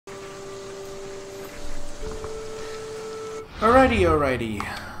Alrighty.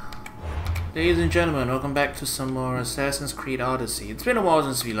 Ladies and gentlemen, welcome back to some more Assassin's Creed Odyssey. It's been a while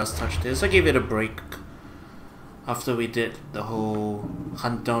since we last touched this. I gave it a break after we did the whole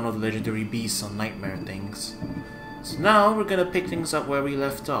hunt down of legendary beasts on nightmare things. So now we're gonna pick things up where we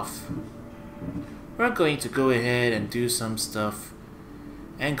left off. We're going to go ahead and do some stuff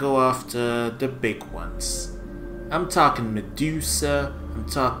and go after the big ones. I'm talking Medusa, I'm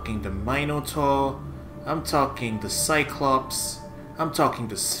talking the Minotaur, I'm talking the Cyclops, I'm talking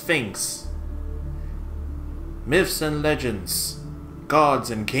the Sphinx. Myths and legends,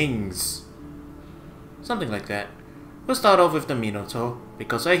 gods and kings. Something like that. We'll start off with the Minotaur,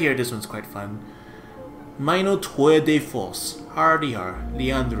 because I hear this one's quite fun. Minotaur de Force, Hardyhar,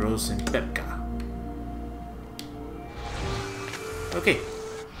 Leandros, and Pepka. Okay,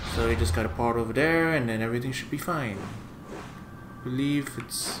 so we just got a part over there, and then everything should be fine. I believe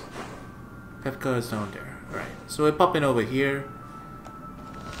it's... Pepka is down there. Alright, so we're popping over here.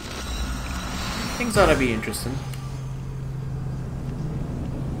 Things ought to be interesting.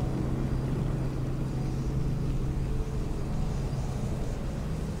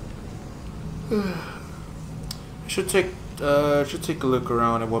 I should take a look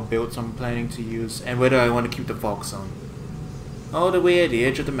around at what builds I'm planning to use and whether I want to keep the Fox on. All the way at the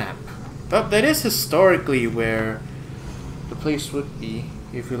edge of the map. But that is historically where the place would be.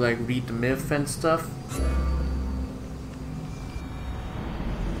 If you like read the myth and stuff.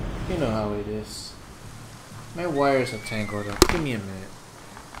 You know how it is. My wires are tangled up. Give me a minute.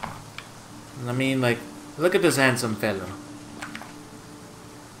 I mean, like, look at this handsome fellow.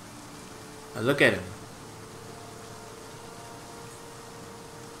 Now look at him.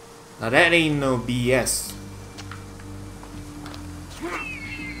 Now that ain't no BS.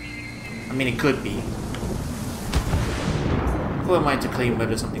 I mean, it could be. Who am I to claim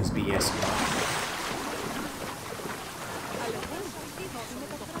whether something's BS or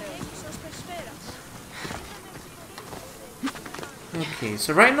not? Okay,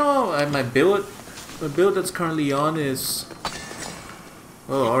 so right now my build that's currently on is...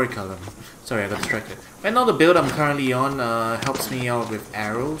 Oh, Auriculum. Sorry, I got distracted. Right now the build I'm currently on helps me out with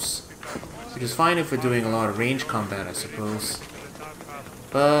arrows, which is fine if we're doing a lot of range combat, I suppose.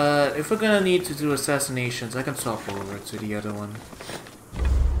 But if we're gonna need to do assassinations, I can swap over to the other one.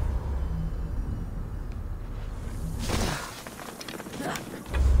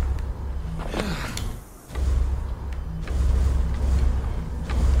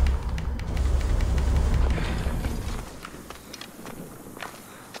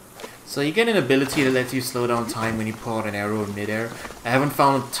 So you get an ability that lets you slow down time when you pull out an arrow in midair. I haven't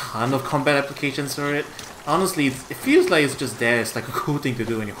found a ton of combat applications for it. Honestly, it feels like it's just there. It's like a cool thing to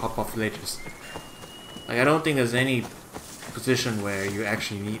do when you hop off ledges. Like, I don't think there's any position where you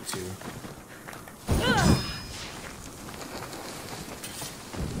actually need to.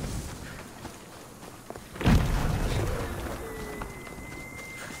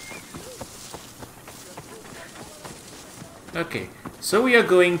 Okay, so we are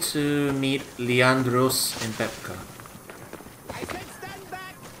going to meet Leandros and Pepka.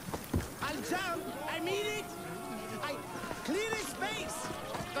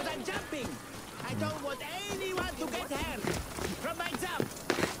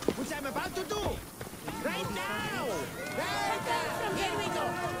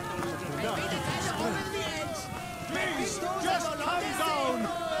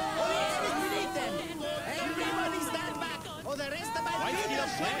 He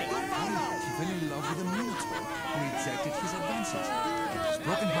fell in love with a Minotaur who rejected his advances. His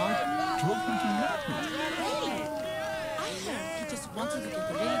broken heart drove him to madness. Hey! I heard he just wanted to get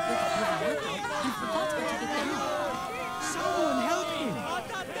a really good workout and forgot where to get down. Someone help him!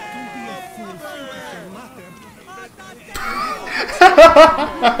 Don't be a fool, think of your mother.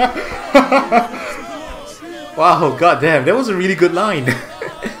 Wow, goddamn, that was a really good line.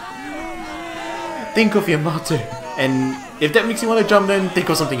 Think of your mother. And if that makes you want to jump, then think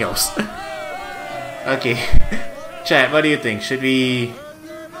of something else. Okay. Chat, what do you think? Should we...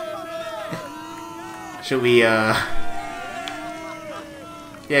 Yeah,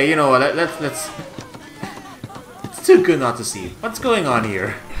 you know what, let's... It's too good not to see. What's going on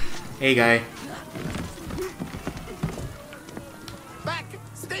here? Hey, guy. Back!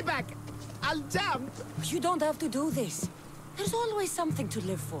 Stay back! I'll jump! You don't have to do this. There's always something to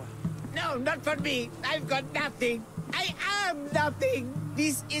live for. No, not for me. I've got nothing. I am nothing.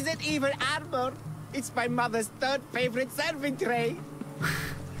 This isn't even armor. It's my mother's third favorite serving tray.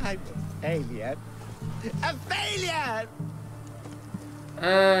 I'm a failure. A failure!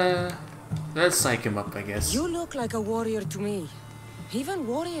 Let's psych him up, I guess. You look like a warrior to me. Even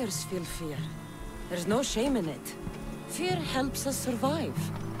warriors feel fear. There's no shame in it. Fear helps us survive.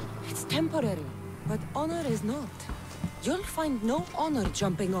 It's temporary, but honor is not. You'll find no honor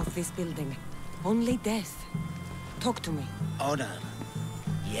jumping off this building. Only death. Talk to me. Honor.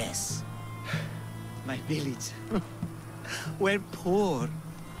 Yes. My village. We're poor.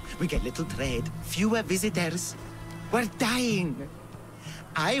 We get little trade, fewer visitors. We're dying.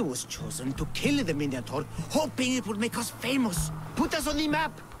 I was chosen to kill the Minotaur, hoping it would make us famous, put us on the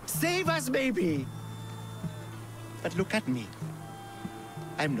map, save us, maybe. But look at me.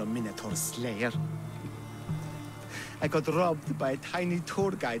 I'm no Minotaur slayer. I got robbed by a tiny tour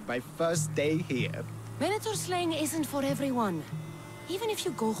guide my first day here. Minotaur slaying isn't for everyone. Even if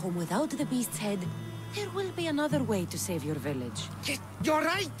you go home without the beast's head, there will be another way to save your village. Yes, you're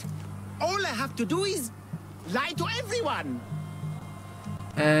right. All I have to do is lie to everyone.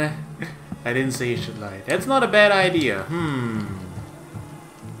 I didn't say you should lie. That's not a bad idea.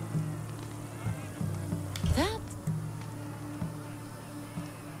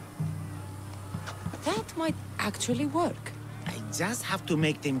 That might actually work. I just have to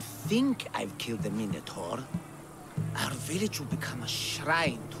make them think I've killed the Minotaur. Our village will become a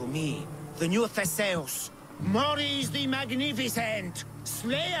shrine to me, the new Theseus, Maurice the Magnificent,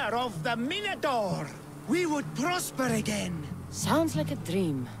 slayer of the Minotaur. We would prosper again. Sounds like a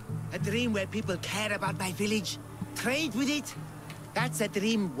dream. A dream where people care about my village, trade with it. That's a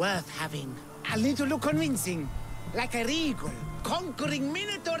dream worth having. A little convincing, like a regal, conquering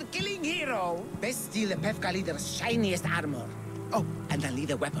Minotaur-killing hero. Best steal the Pefka leader's shiniest armor. Oh, and I'll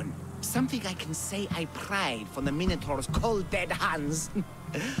need a weapon. Something I can say I pried from the Minotaur's cold dead hands.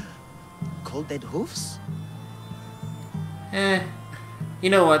 Cold dead hoofs? You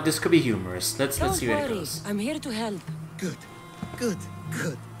know what? This could be humorous. Let's Don't see where it worry, goes. I'm here to help. Good, good,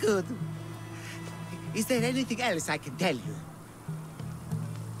 good, good. Is there anything else I can tell you?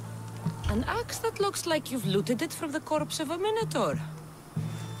 An axe that looks like you've looted it from the corpse of a Minotaur.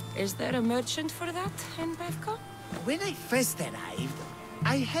 Is there a merchant for that in Pefka? When I first arrived,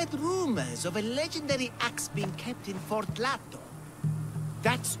 I heard rumors of a legendary axe being kept in Fort Lato.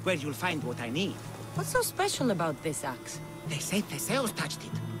 That's where you'll find what I need. What's so special about this axe? They say Theseus touched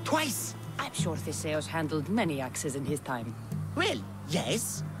it. Twice. I'm sure Theseus handled many axes in his time. Well,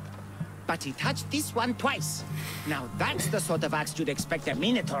 yes. But he touched this one twice. Now that's the sort of axe you'd expect a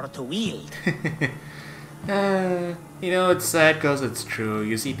Minotaur to wield. You know, it's sad because it's true.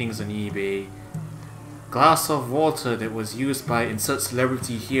 You see things on eBay. Glass of water that was used by insert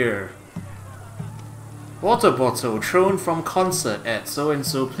celebrity here. Water bottle thrown from concert at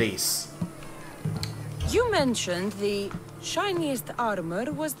so-and-so place. You mentioned the shiniest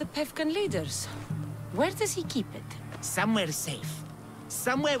armor was the Pefkan leader's. Where does he keep it? Somewhere safe.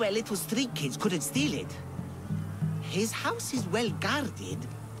 Somewhere where little street kids couldn't steal it. His house is well guarded.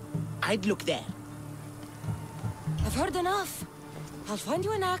 I'd look there. I've heard enough. I'll find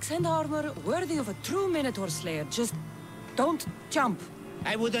you an axe and armor worthy of a true Minotaur slayer. Just don't jump.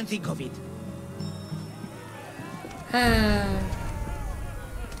 I wouldn't think of it.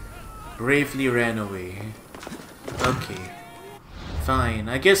 Bravely ran away. Okay. Fine.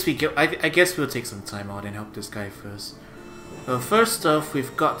 I guess we'll take some time out and help this guy first. Well, first off,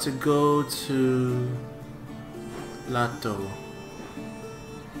 we've got to go to Lato.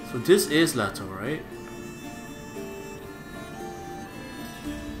 So this is Lato, right?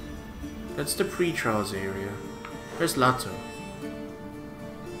 That's the pre-trials area. Where's Lato?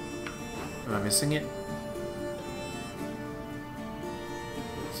 Am I missing it?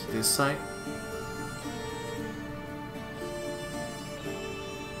 It's this side.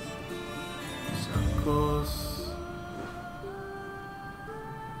 So of course.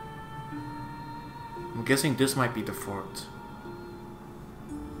 I'm guessing this might be the fort.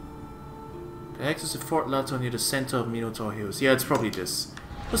 The access to Fort Lato near the center of Minotaur Hills. Yeah, it's probably this.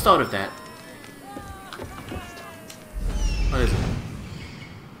 Let's start with that. What is it?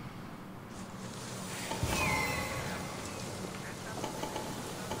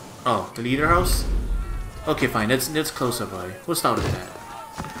 Oh, the leader house? Okay, fine. That's closer by. We'll start with that.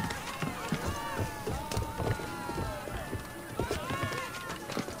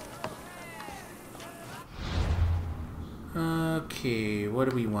 Okay, what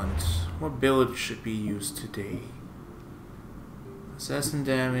do we want? What build should be used today? Assassin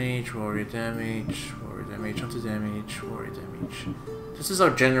damage, warrior damage, hunter damage, warrior damage. This is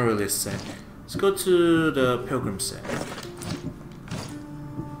our generalist set. Let's go to the pilgrim set.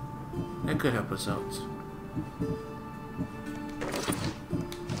 That could help us out.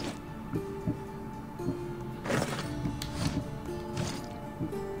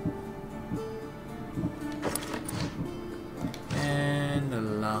 And the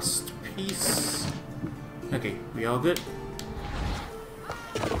last piece Okay, we all good?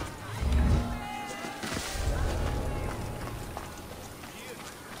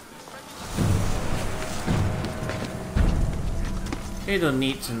 They don't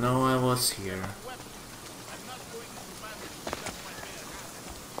need to know I was here.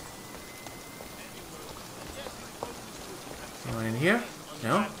 Anyone in here?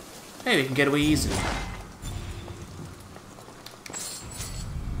 No? Hey, we can get away easily.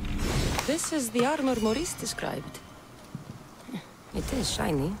 This is the armor Maurice described. It is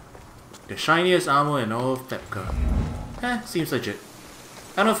shiny. The shiniest armor in all of Pepka. Seems legit.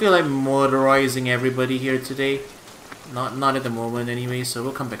 I don't feel like motorizing everybody here today. Not at the moment anyway, so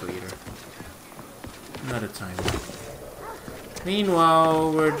we'll come back later. Another time.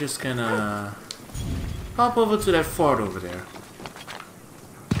 Meanwhile, we're just gonna hop over to that fort over there.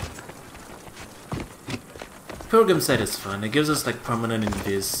 Pilgrim set is fun. It gives us like permanent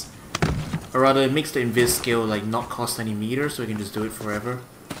invis. Or rather, it makes the invis skill like not cost any meter, so we can just do it forever.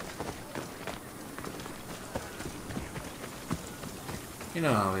 You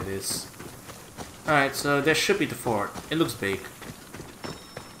know how it is. Alright, so that should be the fort. It looks big.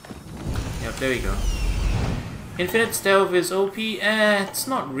 Yep, there we go. Infinite stealth is OP? It's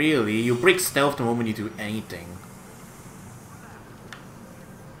not really. You break stealth the moment you do anything.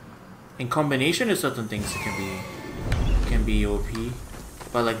 In combination with certain things it can be OP.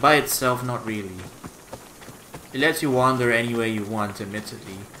 But like by itself, not really. It lets you wander anywhere you want,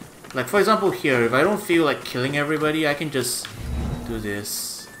 admittedly. Like for example here, if I don't feel like killing everybody, I can just do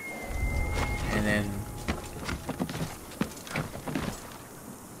this. And then...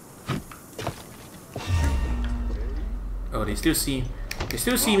 Oh, they still see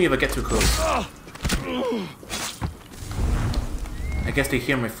me if I get too close. I guess they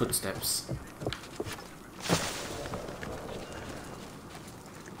hear my footsteps.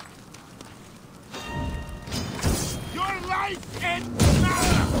 Your life and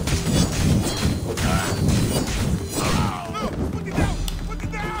no, put it down! Put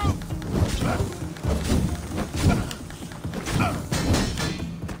it down!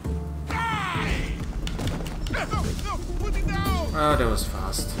 Die! No, put it down! Oh, that was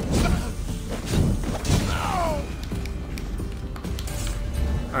fast.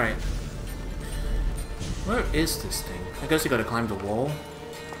 Alright. Where is this thing? I guess you gotta climb the wall.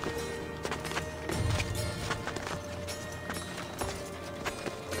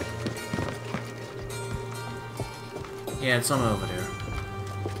 Yeah, it's somewhere over there.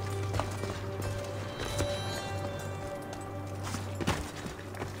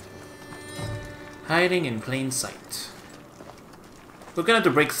 Hiding in plain sight. We're gonna have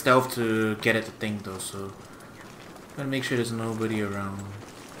to break stealth to get at the thing though, so gotta make sure there's nobody around.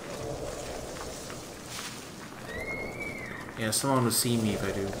 Yeah, someone will see me if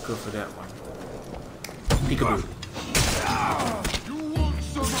I do. Go for that one. Peekaboo. You won't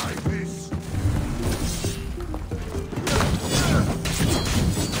survive this!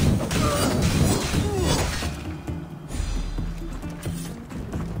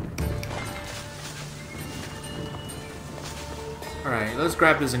 Alright, let's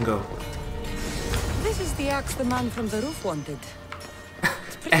grab this and go. This is the axe the man from the roof wanted.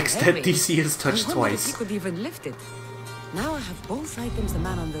 It's pretty Axe that heavy. DC has touched I wonder if twice. he could even lift it. Now I have both items the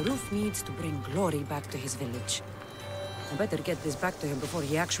man on the roof needs to bring glory back to his village. I better get this back to him before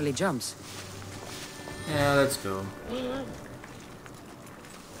he actually jumps. Yeah, let's go.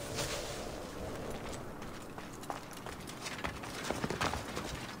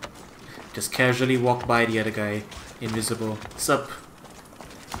 Just casually walk by the other guy. Invisible. Sup?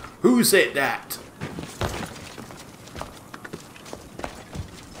 Who said that?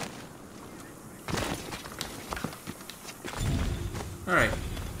 Alright.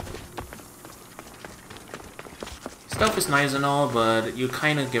 Stealth is nice and all, but you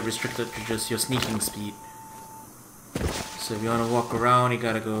kind of get restricted to just your sneaking speed. So if you want to walk around, you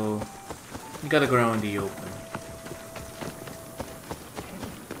gotta go around in the open.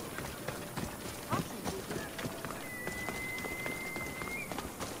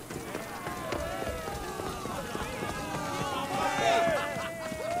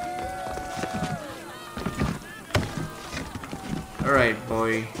 Alright,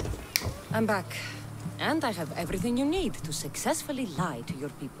 boy. I'm back. And I have everything you need to successfully lie to your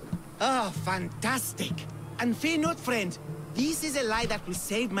people. Oh, fantastic. And fear not, friend. This is a lie that will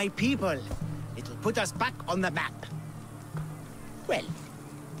save my people. It'll put us back on the map. Well,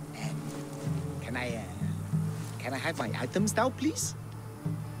 can I have my items now, please?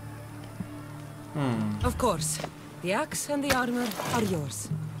 Of course. The axe and the armor are yours.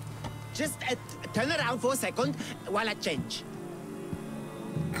 Just turn around for a second while I change.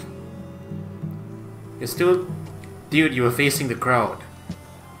 You're still... Dude, you were facing the crowd.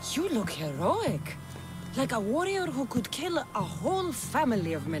 You look heroic. Like a warrior who could kill a whole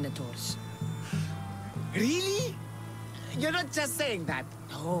family of Minotaurs. Really? You're not just saying that.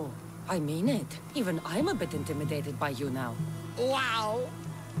 No, I mean it. Even I'm a bit intimidated by you now. Wow!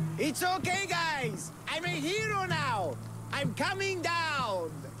 It's okay, guys! I'm a hero now! I'm coming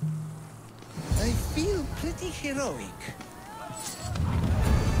down! I feel pretty heroic.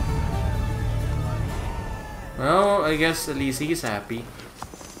 Well, I guess at least he's happy.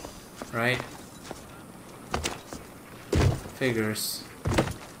 Right? Figures.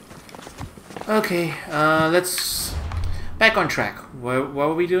 Okay, let's... Back on track. What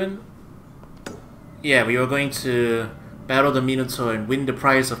were we doing? Yeah, we were going to battle the Minotaur and win the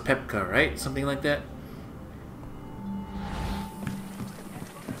prize of Pepka, right? Something like that?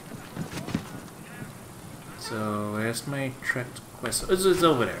 So, where's my tracked quest? Oh, it's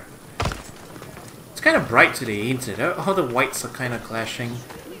over there. It's kind of bright today, ain't it? All the whites are kind of clashing.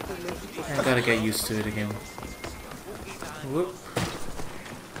 I gotta get used to it again. Whoop.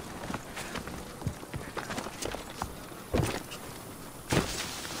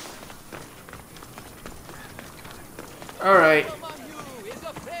 Alright. Who among you is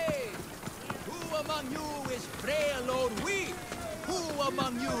afraid? Who among you is frail or weak? Who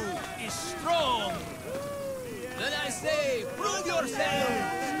among you is strong? Then I say, prove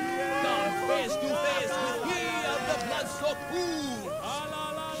yourselves! Come face to face with he of the blood-soaked pool!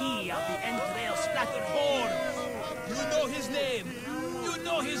 He of the entrail-splattered horn! You know his name! You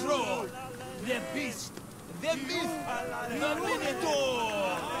know his role! The beast! The myth! The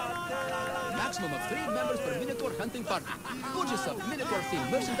Minotaur! Maximum of 3 members per Minotaur hunting party. Purchase of Minotaur-themed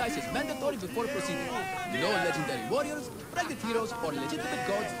merchandise is mandatory before proceeding. No legendary warriors, pregnant heroes, or legitimate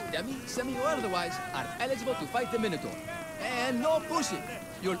gods, demi, semi, or otherwise, are eligible to fight the Minotaur. And no pushing.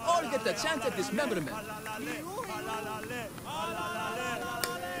 You'll all get the chance at dismemberment.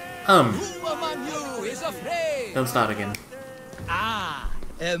 Who among you is afraid? Don't start again. Ah,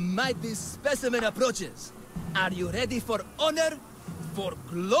 a mighty specimen approaches. Are you ready for honor? For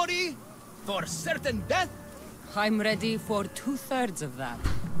glory? For certain death? I'm ready for 2/3 of that.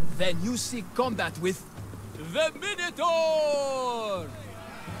 Then you seek combat with the Minotaur!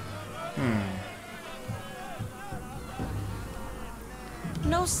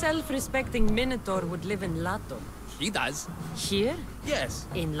 No self-respecting Minotaur would live in Lato. He does. Here? Yes.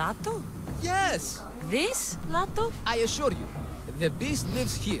 In Lato? Yes. This Lato? I assure you, the beast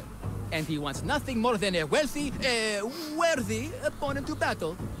lives here. And he wants nothing more than a wealthy, worthy opponent to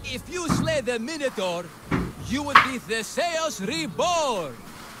battle. If you slay the Minotaur, you would be Theseus reborn.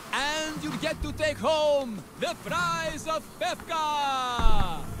 And you'd get to take home the prize of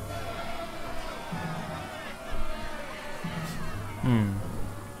Pepka!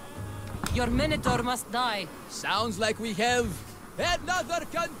 Your Minotaur must die. Sounds like we have another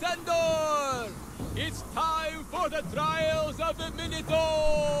contender! It's time for the trials of the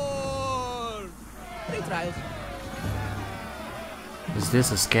Minotaur! 3 trials. Is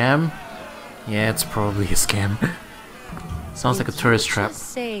this a scam? Yeah, it's probably a scam. Sounds like a tourist trap.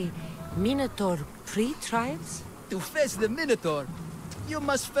 Just say Minotaur pre-trials? To face the Minotaur, you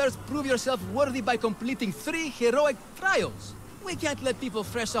must first prove yourself worthy by completing 3 heroic trials. We can't let people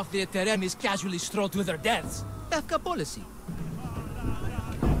fresh off the Teremis casually stroll to their deaths. Pefka policy.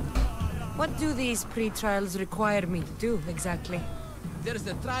 What do these pre-trials require me to do, exactly? There's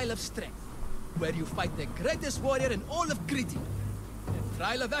the trial of strength, where you fight the greatest warrior in all of Crete. The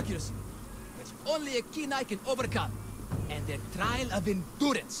trial of accuracy, which only a keen eye can overcome. And the trial of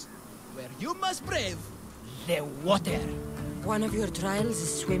endurance, where you must brave the water. One of your trials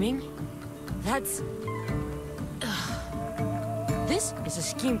is swimming? That's... This is a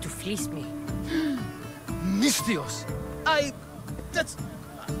scheme to fleece me. Mystios! That's...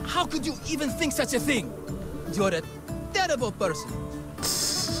 How could you even think such a thing? You're a terrible person.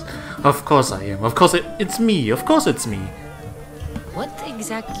 Of course I am. Of course it's me. Of course it's me. What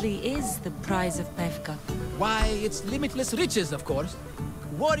exactly is the prize of Pefka? Why, it's limitless riches, of course.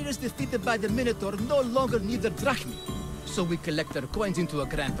 Warriors defeated by the Minotaur no longer need their drachmi. So we collect their coins into a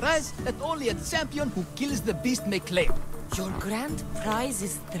grand prize that only a champion who kills the beast may claim. Your grand prize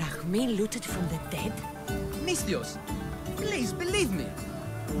is drachmi looted from the dead? Mystios, please believe me.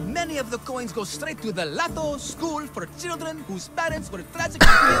 Many of the coins go straight to the Lato School for children whose parents were tragically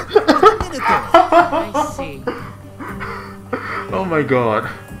killed by the Minotaur. I see. Oh my god.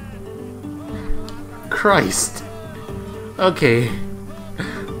 Christ. Okay.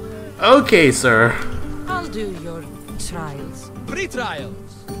 Okay, sir. I'll do your trials.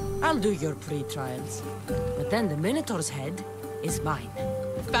 Pre-trials. I'll do your pre-trials. But then the Minotaur's head is mine.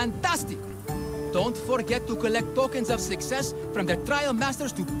 Fantastic. Don't forget to collect tokens of success from the trial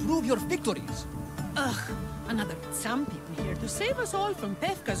masters to prove your victories. Ugh, another champion here to save us all from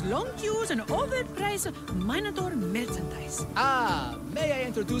Pefka's long queues and overpriced Minotaur merchandise. Ah, may I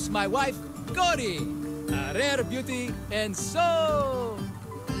introduce my wife, Cori, a rare beauty and so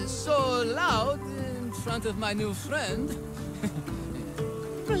loud in front of my new friend.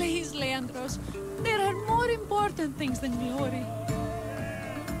 Please, Leandros, there are more important things than glory.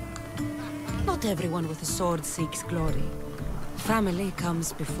 Not everyone with a sword seeks glory. Family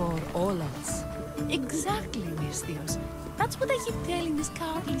comes before all else. Exactly, Mistios. That's what I keep telling this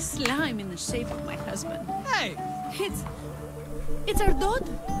cowardly slime in the shape of my husband. Hey! It's our daughter,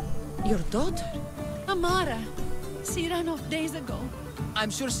 Your daughter? Amara. She ran off days ago.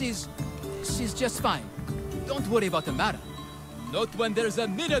 I'm sure she's just fine. Don't worry about the matter. Not when there's a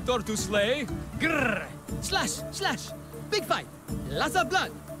Minotaur to slay. Grrr! Slash! Slash! Big fight! Lots of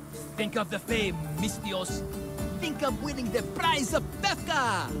blood! Think of the fame, Mistios. Think of winning the prize of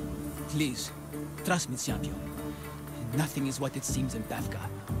Pefka! Please, trust me, champion. Nothing is what it seems in Pefka.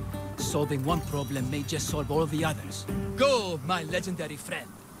 Solving one problem may just solve all the others. Go, my legendary friend.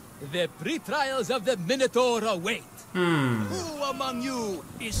 The pre-trials of the Minotaur await. Who among you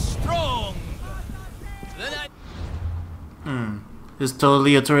is strong? Then Is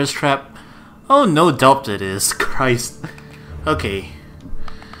totally a tourist trap? Oh, no doubt it is. Christ. Okay.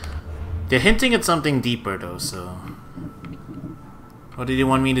 They're hinting at something deeper though, so... What did you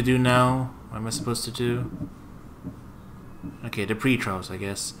want me to do now? What am I supposed to do? Okay, the pre-trials, I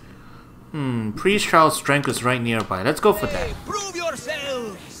guess. Pre-trial strength is right nearby. Let's go for that. hey, prove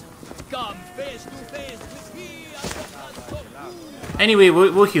yourselves! Come face to face with me and the gods of Doom. Anyway,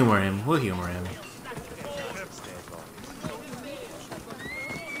 we'll humor him. We'll humor him.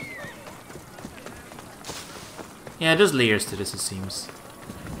 Yeah, there's layers to this, it seems.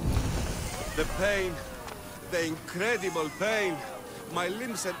 The pain, the incredible pain, my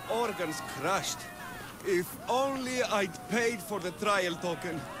limbs and organs crushed. If only I'd paid for the trial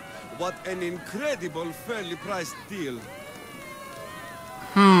token. What an incredible, fairly priced deal.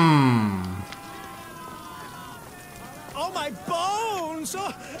 Oh, my bones!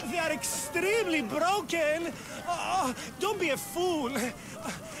 Oh, they are extremely broken! Oh, don't be a fool!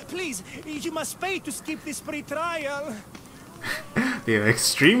 Please, you must pay to skip this pre-trial! They are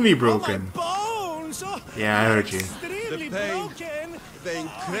extremely broken. Oh, my bones! Oh, Yeah, I heard you. extremely The pain, broken! the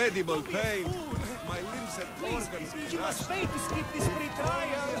incredible Don't be a pain. fool. My limbs and Please, organs you must crushed. pay to skip this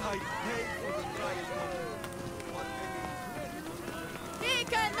pre-trial! I'd paid for the trial token. What an incredible... He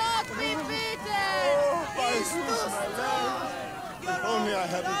cannot be beaten! He's too strong! If only I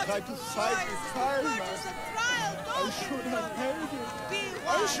hadn't tried to fight this time, man. I should have paid him.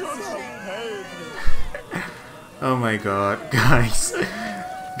 I should have paid him. Oh my god, guys.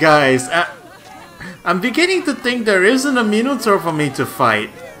 Guys, I'm beginning to think there isn't a Minotaur for me to fight.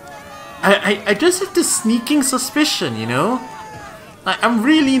 I just have this sneaking suspicion, you know? I'm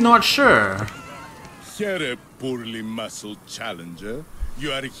really not sure. Here, a poorly muscled challenger.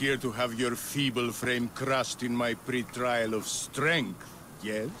 You are here to have your feeble frame crushed in my pre-trial of strength,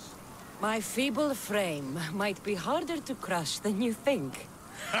 yes? My feeble frame might be harder to crush than you think.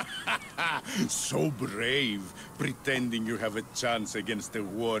 So brave, pretending you have a chance against a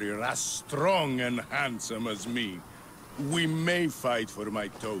warrior as strong and handsome as me. We may fight for my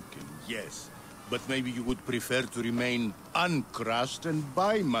token, yes. But maybe you would prefer to remain uncrushed and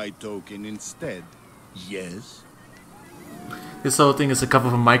buy my token instead, yes? This whole thing is a couple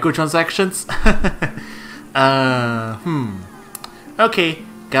of microtransactions. Okay,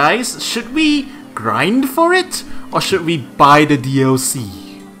 guys, should we grind for it? Or should we buy the DLC?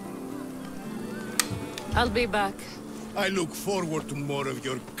 I'll be back. I look forward to more of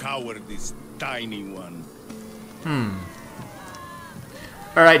your cowardice, tiny one.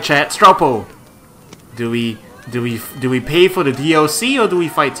 Alright, chat, Strawpo. Do we pay for the DLC or do we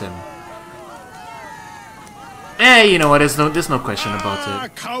fight him? You know what, there's no question about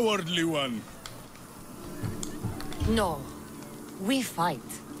it. Cowardly one! No. We fight.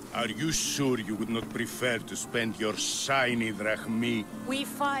 Are you sure you would not prefer to spend your shiny drachmi? We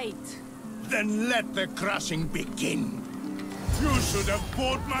fight. Then let the crushing begin. You should have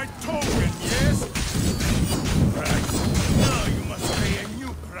bought my token, yes? Price. Now you must pay a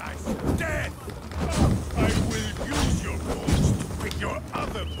new price. Death! I will use your bones to pick your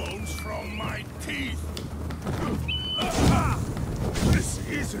other bones from my teeth. This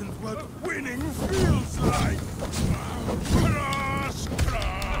isn't what winning feels like. Crush,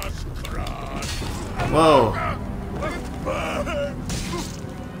 crush, crush. Whoa.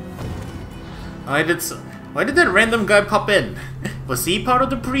 Why did that random guy pop in? Was he part of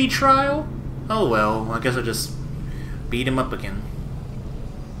the pre-trial? Oh well, I guess I'll just beat him up again.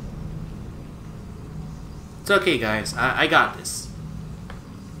 It's okay, guys. I got this.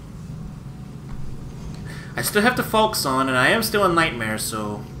 I still have the Folks on, and I am still a nightmare,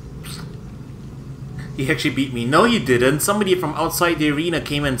 so... He actually beat me. No, he didn't. Somebody from outside the arena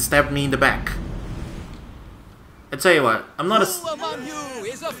came and stabbed me in the back. I tell you what, I'm not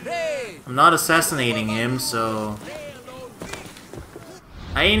assassinating him, so...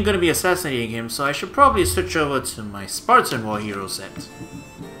 I ain't gonna be assassinating him, so I should probably switch over to my Spartan War Hero set.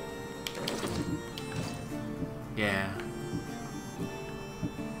 Yeah.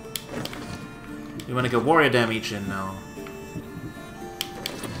 You wanna get warrior damage in now.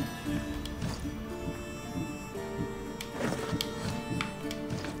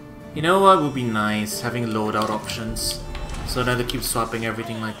 You know what would be nice? Having loadout options. So that I keep swapping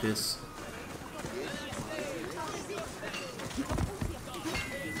everything like this.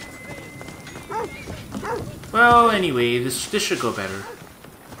 Well, anyway, this should go better.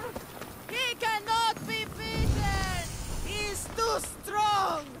 He cannot be beaten! He's too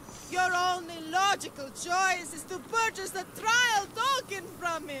strong! Your only logical choice is to purchase the trial token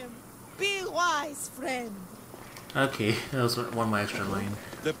from him! Be wise, friend! Okay, that was one more extra line.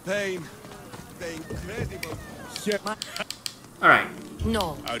 The pain, the incredible... Alright.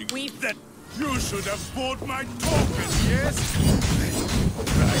 No, we... That you should have bought my token, yes?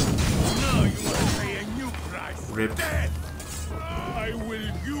 Right. Now you must pay a new price. Rip. Death. I will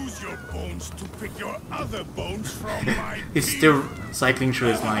use your bones to pick your other bones from my He's still cycling through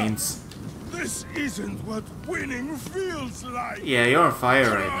his lines. This isn't what winning feels like. Yeah, you're on fire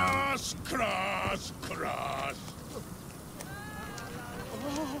right now. Crash, crash.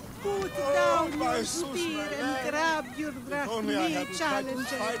 Put down your spear and grab your Draconic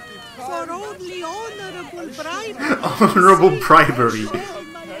challenger. For only honorable bribery. Honorable bribery.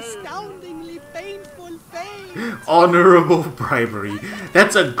 My astoundingly painful fate. Honorable bribery.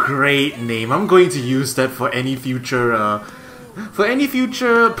 That's a great name. I'm going to use that for any future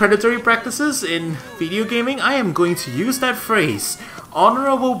predatory practices in video gaming. I am going to use that phrase.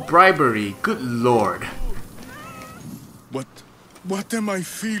 Honorable bribery. Good lord. What am I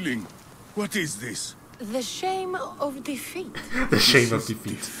feeling? What is this? the shame of defeat. The shame of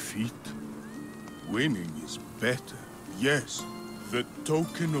defeat. Defeat? Winning is better. Yes. The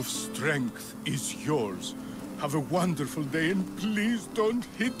token of strength is yours. Have a wonderful day and please don't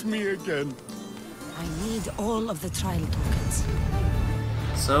hit me again. I need all of the trial tokens.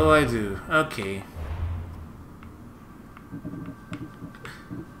 So I do. Okay.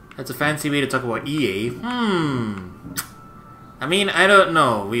 That's a fancy way to talk about EA. I mean, I don't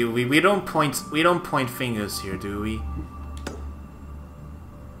know. We don't point fingers here, do we?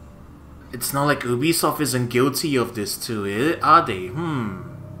 It's not like Ubisoft isn't guilty of this too, are they?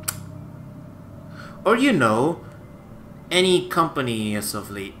 Or you know, any company as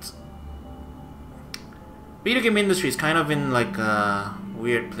of late. Video game industry is kind of in like a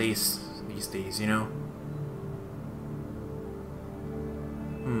weird place these days, you know?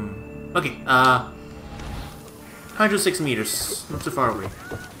 Okay, 106 meters, not too far away.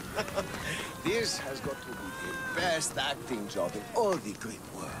 This has got to be the best acting job in all the great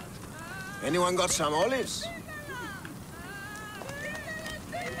world. Anyone got some olives?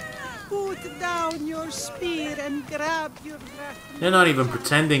 Put down your spear and grab your They're not even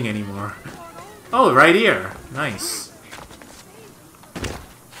pretending anymore. Oh, right here. Nice.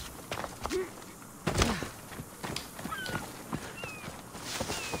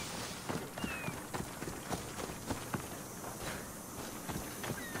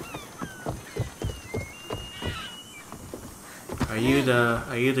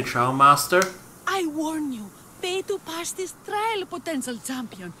 Are you the trial master? I warn you, pay to pass this trial, potential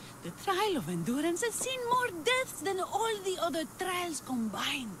champion. The trial of endurance has seen more deaths than all the other trials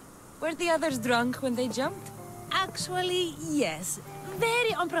combined. Were the others drunk when they jumped? Actually, yes.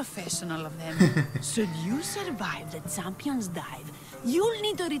 Very unprofessional of them. Should you survive the champion's dive, you'll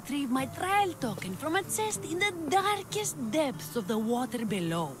need to retrieve my trial token from a chest in the darkest depths of the water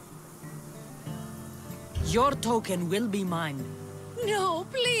below. Your token will be mine. No,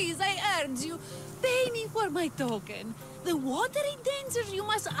 please, I urge you. Pay me for my token. The watery dangers you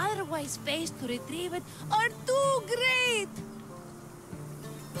must otherwise face to retrieve it are too great.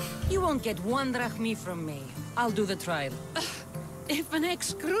 You won't get one drachmi from me. I'll do the trial. If an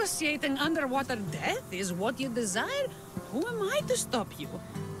excruciating underwater death is what you desire, who am I to stop you?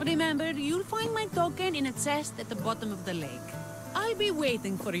 Remember, you'll find my token in a chest at the bottom of the lake. I'll be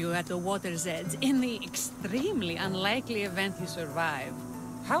waiting for you at the water's edge in the extremely unlikely event you survive.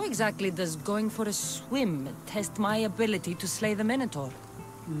 How exactly does going for a swim test my ability to slay the Minotaur?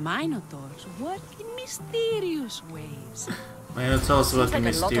 Minotaurs work in mysterious ways. Minotaurs work in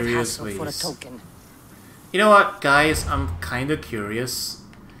Seems like a lot of mysterious hassle for a ways. token. You know what, guys? I'm kind of curious.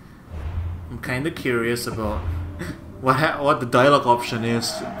 I'm kind of curious about what the dialogue option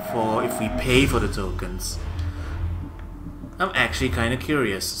is for if we pay for the tokens. I'm actually kind of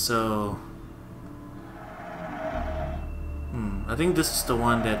curious. So, I think this is the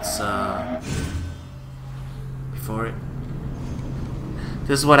one that's before it.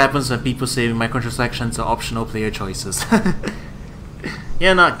 This is what happens when people say microtransactions are optional player choices.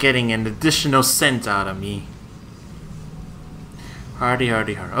 You're not getting an additional cent out of me. Hardy.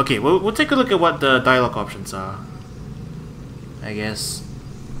 Okay, we'll take a look at what the dialogue options are. I guess.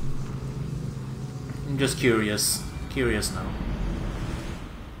 I'm just curious. Curious now.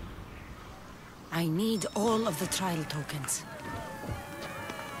 I need all of the trial tokens.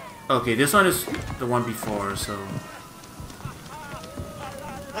 Okay, this one is the one before, so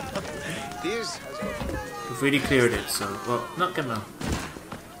This has got... we've already cleared it, so well, not gonna.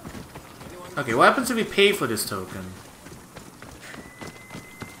 Okay, what happens if we pay for this token?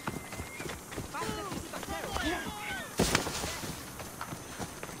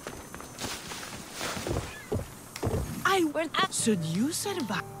 Should you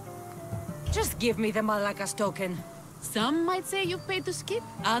survive? Just give me the Malakas token. Some might say you've paid to skip.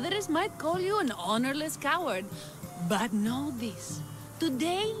 Others might call you an honorless coward. But know this.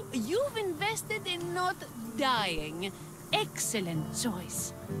 Today, you've invested in not dying. Excellent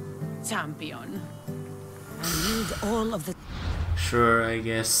choice, champion. I need all of the... Sure, I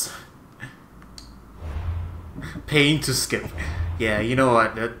guess. Paying to skip. Yeah, you know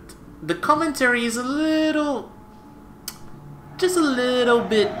what? The commentary is a little... just a little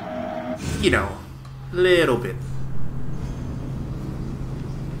bit... you know, little bit.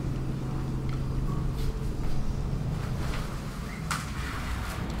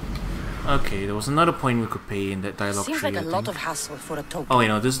 Okay, there was another point we could pay in that dialogue tree. Seems like a I lot think. of hassle for a token. Oh, you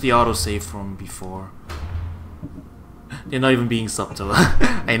know, this is the autosave from before. They're not even being subtle.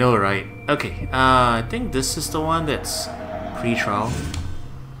 I know, right? Okay, I think this is the one that's pre-trial.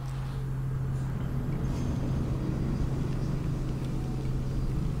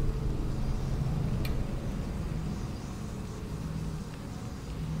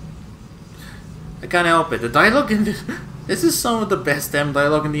 I can't help it. The dialogue in this... this is some of the best damn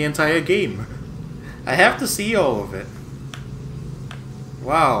dialogue in the entire game. I have to see all of it.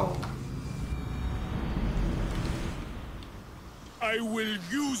 Wow. I will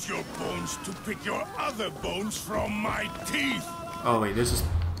use your bones to pick your other bones from my teeth. Oh wait, this is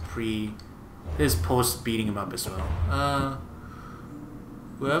pre... this is post beating him up as well.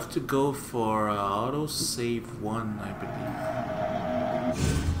 We have to go for autosave 1, I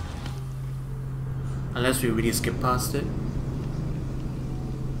believe. Unless we really skip past it.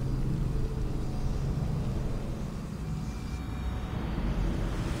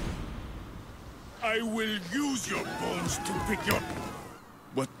 I will use your bones to pick your...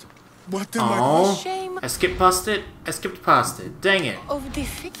 What am Oh, Shame. I skipped past it. I skipped past it. Dang it. Of the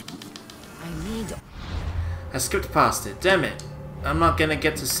I need... I skipped past it. Damn it. I'm not gonna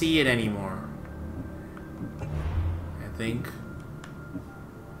get to see it anymore. I think.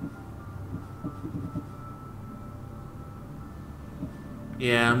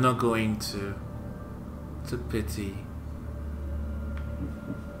 Yeah, I'm not going to. It's a pity.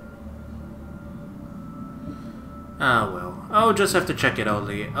 Ah well. I'll just have to check it out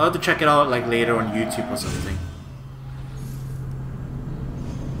later. I'll have to check it out like later on YouTube or something.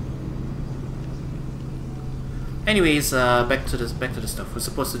 Anyways, back to the stuff. We're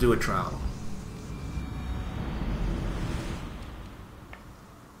supposed to do a trial.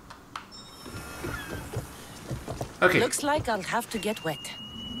 Okay. Looks like I'll have to get wet.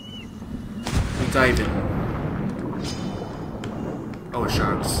 We dive in. Oh,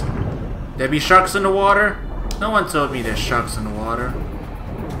 sharks. There be sharks in the water? No one told me there's sharks in the water.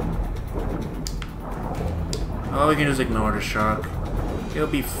 Oh, we can just ignore the shark. He'll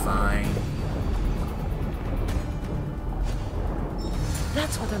be fine.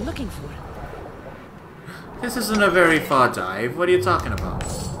 That's what I'm looking for. This isn't a very far dive. What are you talking about?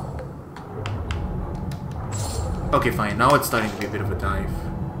 Okay, fine. Now it's starting to be a bit of a dive.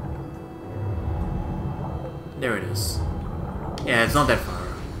 There it is. Yeah, it's not that far.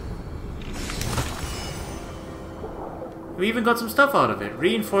 We even got some stuff out of it.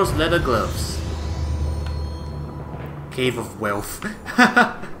 Reinforced leather gloves. Cave of Wealth.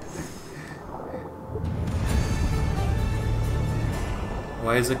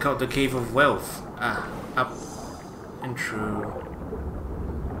 Why is it called the Cave of Wealth? Ah, up and through.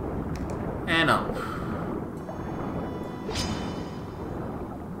 And up.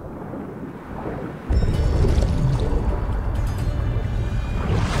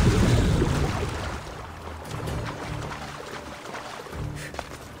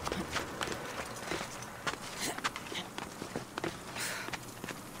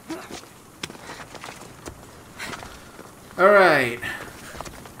 Alright.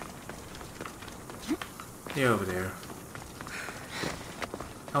 You're over there.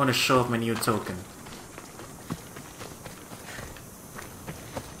 I want to show off my new token.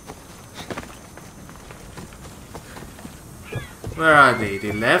 Where are they?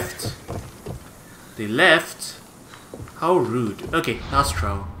 They left? They left? How rude. Okay,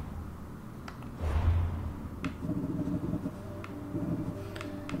 Nostro.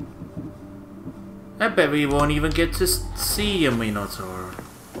 I bet we won't even get to see a Minotaur.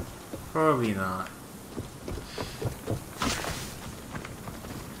 Probably not.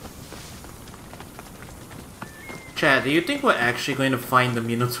 Chat, do you think we're actually going to find the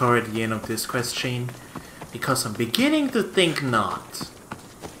Minotaur at the end of this quest chain? Because I'm beginning to think not.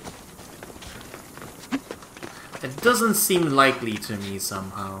 It doesn't seem likely to me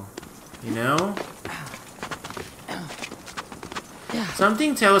somehow. You know?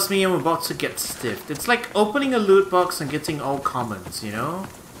 Something tells me I'm about to get stiffed. It's like opening a loot box and getting all commons, you know?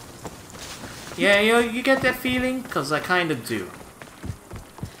 Yeah, you get that feeling? Cause I kinda do.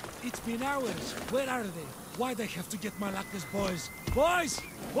 It's been hours. Where are they? Why'd I have to get my luckless boys? Boys!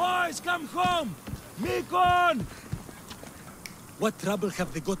 Boys, come home! Mikon! What trouble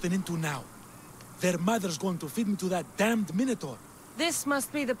have they gotten into now? Their mother's going to feed me to that damned Minotaur. This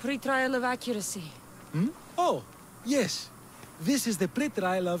must be the pre-trial of accuracy. Hmm? Oh, yes. This is the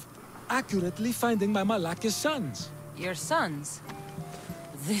pre-trial of accurately finding my Malaka's sons. Your sons?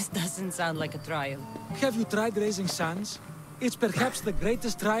 This doesn't sound like a trial. Have you tried raising sons? It's perhaps the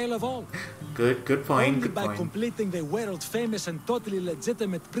greatest trial of all. Good point, Only good by point. completing the world-famous and totally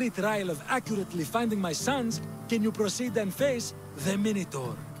legitimate pre-trial of accurately finding my sons can you proceed and face the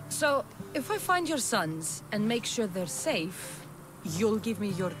Minotaur. So, if I find your sons and make sure they're safe, you'll give me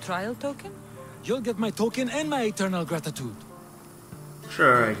your trial token? You'll get my token and my eternal gratitude.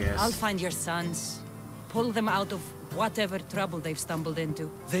 Sure, I guess. I'll find your sons. Pull them out of whatever trouble they've stumbled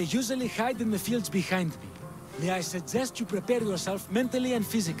into. They usually hide in the fields behind me. May I suggest you prepare yourself mentally and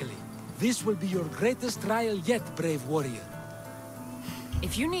physically. This will be your greatest trial yet, brave warrior.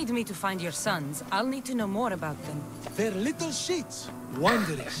 If you need me to find your sons, I'll need to know more about them. They're little shits.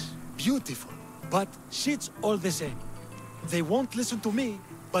 Wondrous. Beautiful. But shits all the same. They won't listen to me,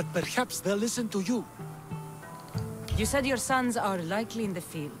 but perhaps they'll listen to you. You said your sons are likely in the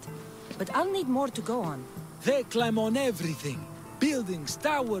field, but I'll need more to go on. They climb on everything. Buildings,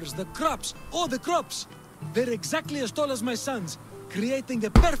 towers, the crops, all the crops. They're exactly as tall as my sons, creating the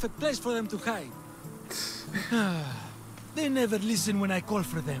perfect place for them to hide. They never listen when I call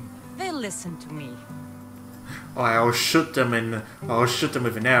for them. They'll listen to me. Oh, I'll shoot them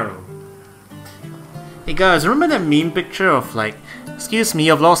with an arrow. Hey guys, remember that meme picture of like, excuse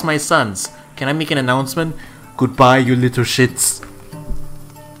me, I've lost my sons. Can I make an announcement? Goodbye, you little shits.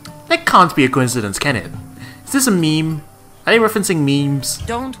 That can't be a coincidence, can it? Is this a meme? Are they referencing memes?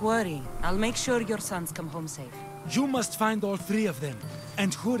 Don't worry. I'll make sure your sons come home safe. You must find all three of them.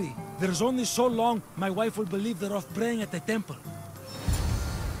 And hurry. There's only so long my wife will believe they're off praying at the temple.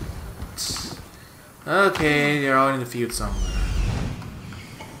 Okay, they're out in the field somewhere.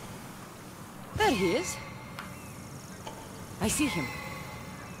 There he is. I see him.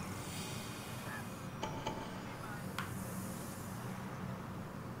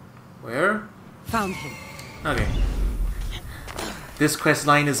 Where? Found him. Okay. This quest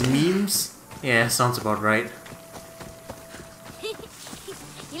line is memes? Yeah, sounds about right.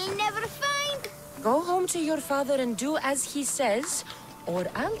 You'll never find. Go home to your father and do as he says, or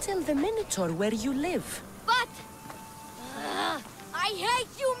I'll tell the Minotaur where you live. But I hate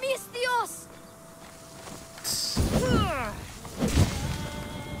you, Mistios.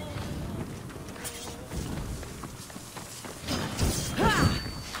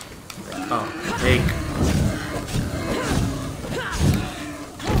 Oh, take.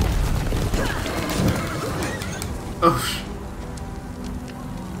 Oh.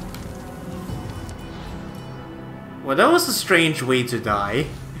 Well, that was a strange way to die.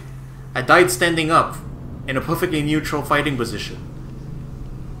 I died standing up, in a perfectly neutral fighting position.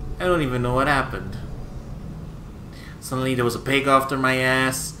 I don't even know what happened. Suddenly there was a pig after my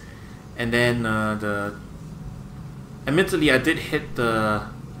ass, and then admittedly I did hit that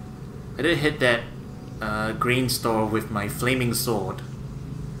grain store with my flaming sword.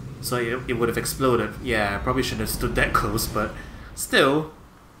 So it would have exploded. Yeah, I probably shouldn't have stood that close, but still.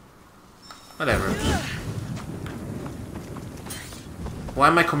 Whatever. Why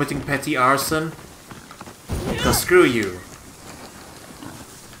am I committing petty arson? Because screw you.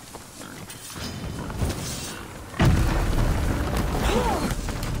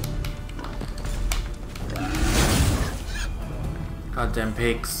 Goddamn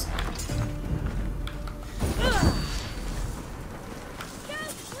pigs.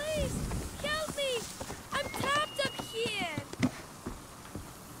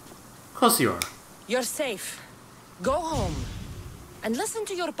 course you are. You're safe. Go home. And listen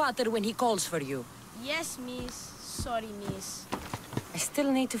to your pater when he calls for you. Yes, miss. Sorry, miss. I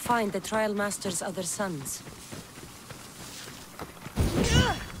still need to find the Trial Master's other sons.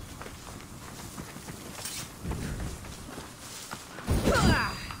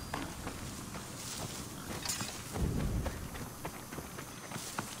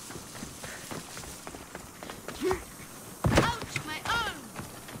 Ouch, my arm!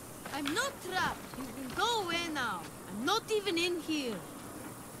 I'm not trapped. You can go away now. I'm not even in here.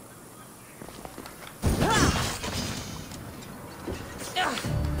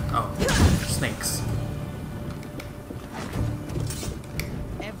 Oh, snakes.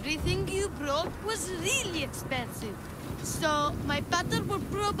 Everything you broke was really expensive. So, my pater will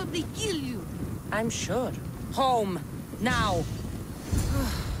probably kill you. I'm sure. Home. Now.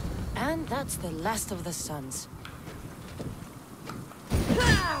 And that's the last of the sons.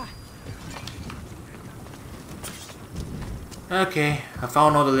 Okay, I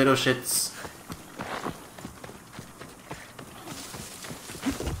found all the little shits.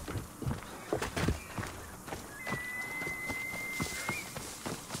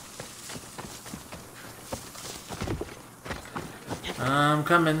 I'm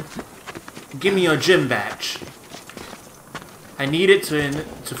coming. Give me your gym badge. I need it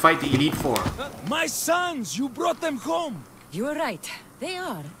to fight the Elite Four. My sons! You brought them home! You were right. They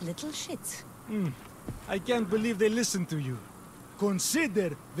are little shits. I can't believe they listened to you.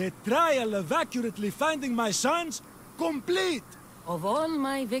 Consider the trial of accurately finding my sons complete! Of all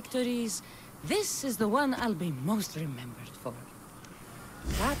my victories, this is the one I'll be most remembered for.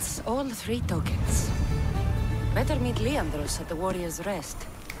 That's all 3 tokens. Better meet Leandros at the Warrior's Rest.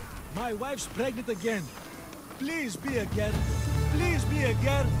 My wife's pregnant again. Please be a girl. Please be a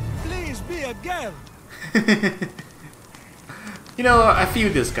girl. Please be a girl. You know, I feel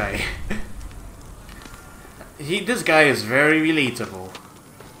this guy. This guy is very relatable.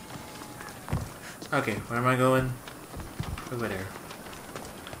 Okay, where am I going? Over there.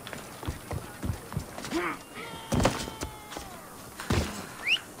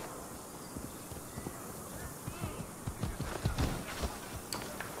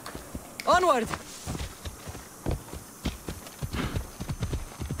 Onward!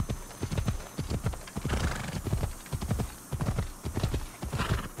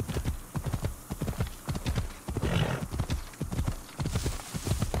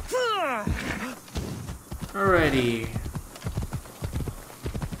 Alrighty.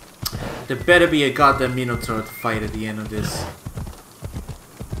 There better be a goddamn Minotaur to fight at the end of this.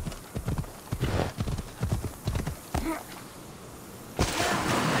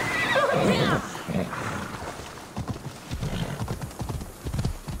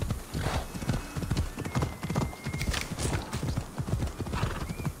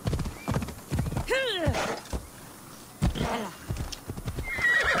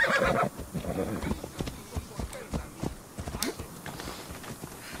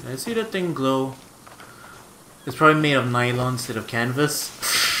 I see the thing glow. It's probably made of nylon instead of canvas.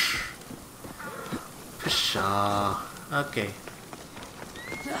 Pshaw. Okay.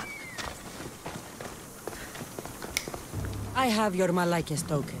 I have your Malakis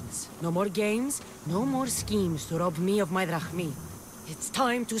tokens. No more games, no more schemes to rob me of my drachmi. It's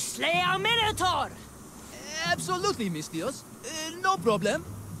time to slay a Minotaur! Absolutely, Mistios. No problem.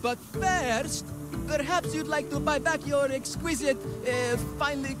 But first, perhaps you'd like to buy back your exquisite,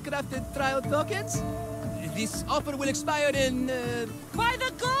 finely crafted trial tokens? This offer will expire in, By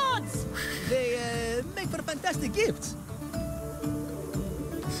the gods! They, make for fantastic gifts.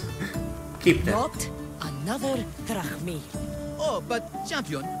 Keep them. Not another drachmi. Oh, but,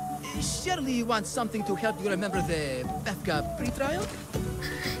 champion, surely you want something to help you remember the Befka pre-trial?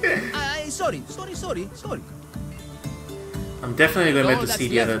 Sorry. I'm definitely going to have to All see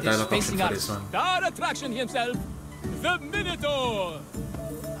that's the other left is dialogue option facing for our this one. star attraction himself, the Minotaur!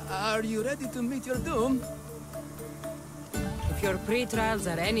 Are you ready to meet your doom? If your pre-trials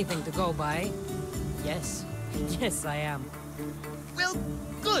are anything to go by, yes. Yes, I am. Well,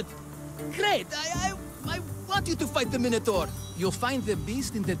 good. Great. I want you to fight the Minotaur. You'll find the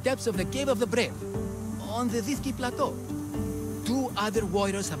beast in the depths of the Cave of the Brave, on the Vithki Plateau. 2 other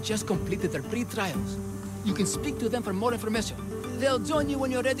warriors have just completed their pre-trials. You can speak to them for more information. They'll join you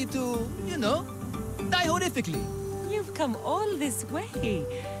when you're ready to, you know, die horrifically. You've come all this way.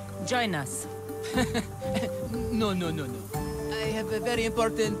 Join us. No. I have a very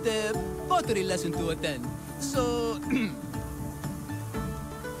important pottery lesson to attend. So...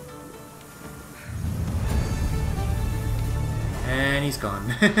 And he's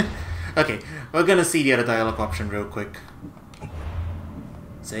gone. Okay, we're gonna see the other dialogue option real quick.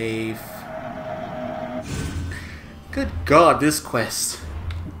 Save. Good God, this quest.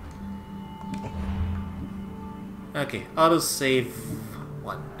 Okay, autosave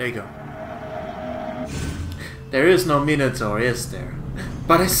 1. There you go. There is no Minotaur, is there?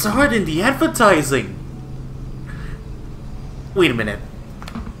 But I saw it in the advertising! Wait a minute.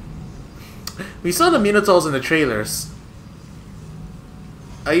 We saw the Minotaurs in the trailers.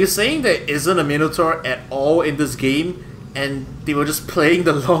 Are you saying there isn't a Minotaur at all in this game, and they were just playing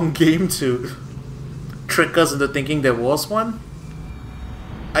the long game to trick us into thinking there was one?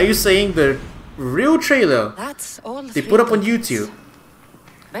 Are you saying the real trailer they put up on YouTube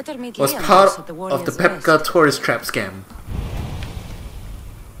was part of the Pepka tourist trap scam?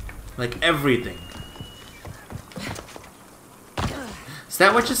 Like everything. Is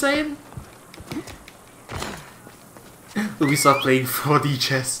that what you're saying? Ubisoft playing 4D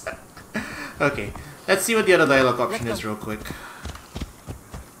chess. Okay, let's see what the other dialogue option is real quick.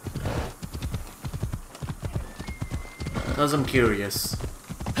 Because I'm curious.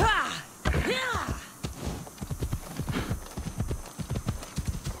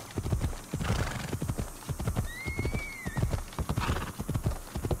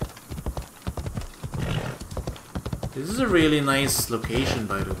 This is a really nice location,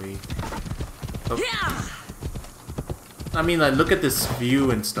 by the way. Oh. I mean, like, look at this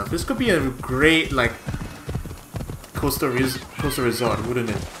view and stuff. This could be a great, like, coastal resort, wouldn't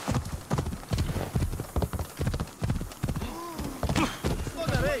it?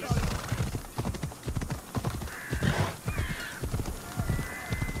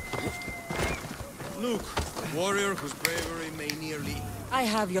 Look, a warrior whose bravery may nearly... I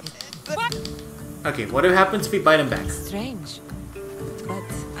have your... Okay, what happens if we bite him back? Strange. But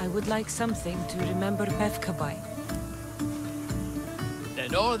I would like something to remember Pevka by.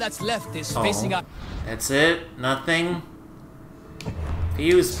 And all that's left is facing up. That's it? Nothing?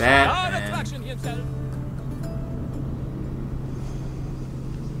 Fuse bad, man.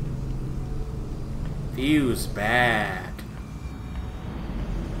 Fuse bad.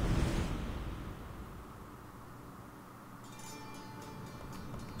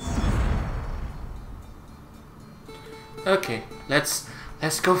 Okay, let's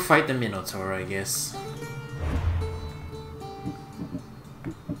go fight the Minotaur, I guess.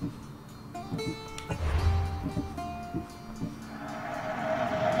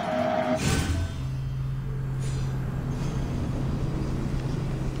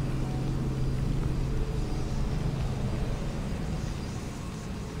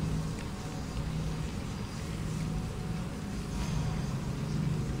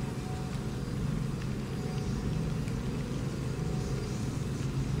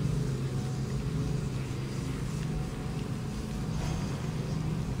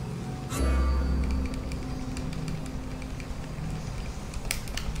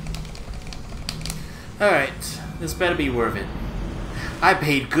 Alright, this better be worth it. I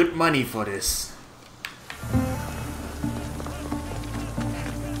paid good money for this.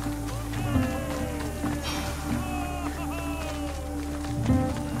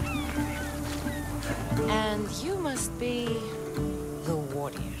 And you must be the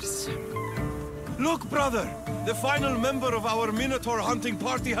warriors. Look, brother! The final member of our Minotaur hunting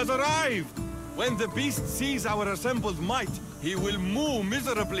party has arrived! When the beast sees our assembled might, he will moo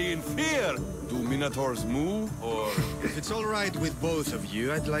miserably in fear. Do Minotaurs moo, or...? If it's all right with both of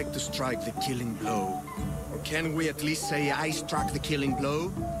you, I'd like to strike the killing blow. Or can we at least say I struck the killing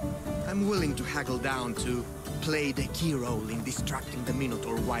blow? I'm willing to haggle down to play the key role in distracting the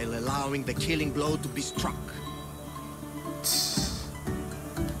Minotaur while allowing the killing blow to be struck.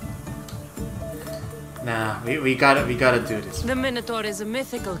 Nah, we gotta do this. The Minotaur is a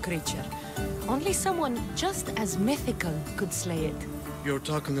mythical creature. Only someone just as mythical could slay it. You're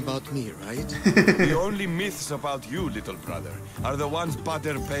talking about me, right? The only myths about you, little brother, are the ones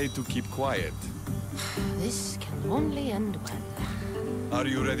Pater paid to keep quiet. This can only end well. Are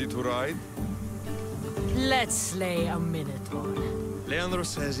you ready to ride? Let's slay a Minotaur. Leandro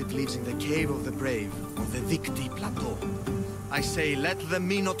says it lives in the Cave of the Brave, on the Victi Plateau. I say let the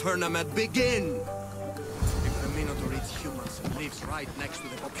Minotaur tournament begin! If the Minotaur eats humans and lives right next to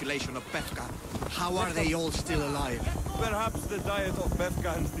the population of Pefka, how are they all still alive? Perhaps the diet of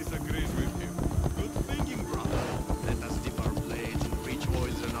Befgans disagrees with him. Good thinking, brother. Let us dip our blades in rich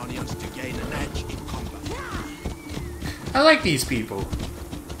oils and onions to gain an edge in combat. I like these people.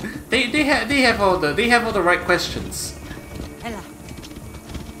 They have all the right questions. Ella.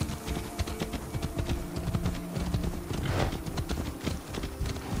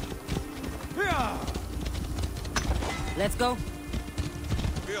 Let's go.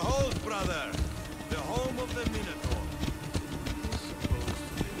 Behold, brother, the home of the Minotaur.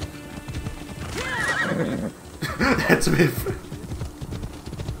 Supposed to That's with.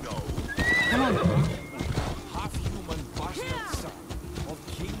 Come on. Half-human bastard son of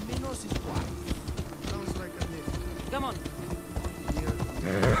King Minos' wife. Sounds like a myth. Come on.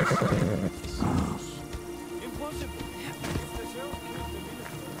 Impossible. If the shell kills the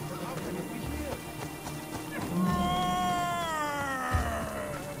Minotaur, how can it be here?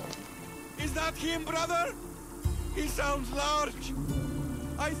 Is that him, brother? He sounds large.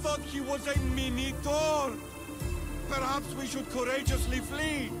 I thought he was a Minotaur. Perhaps we should courageously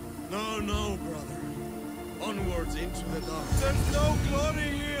flee. No, no, brother. Onwards into the dark. There's no glory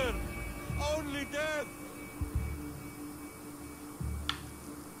here. Only death.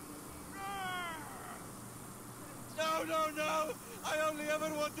 No, no, no. I only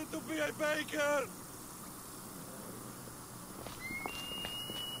ever wanted to be a baker.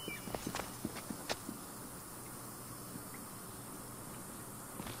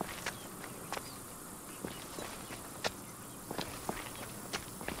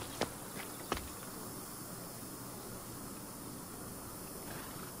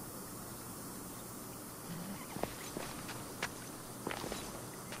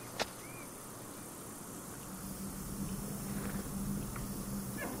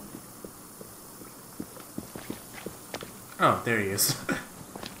 Oh, there he is.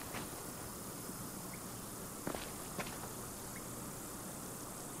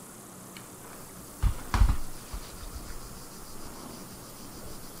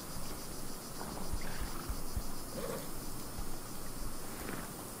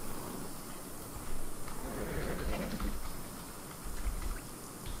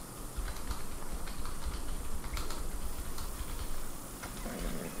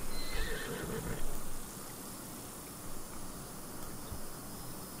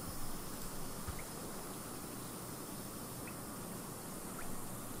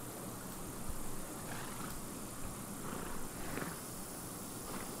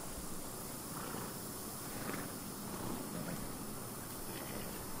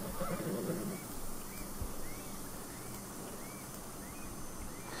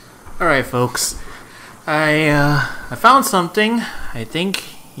 Alright folks, I found something I think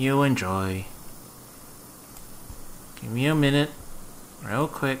you'll enjoy. Give me a minute, real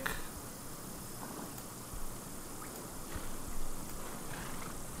quick.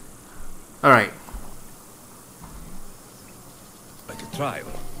 Alright. Like a trial.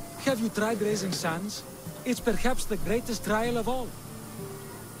 Have you tried raising sons? It's perhaps the greatest trial of all.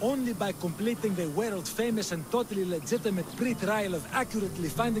 Only by completing the world-famous and totally legitimate pre-trial of accurately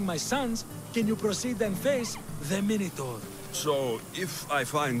finding my sons can you proceed and face the Minotaur. So, if I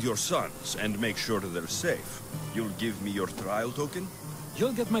find your sons and make sure they're safe, you'll give me your trial token?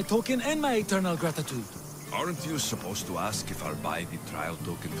 You'll get my token and my eternal gratitude. Aren't you supposed to ask if I'll buy the trial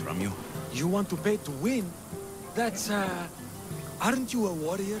token from you? You want to pay to win? That's, aren't you a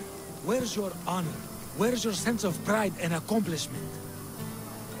warrior? Where's your honor? Where's your sense of pride and accomplishment?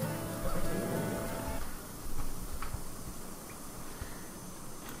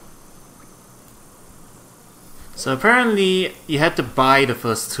 So apparently you had to buy the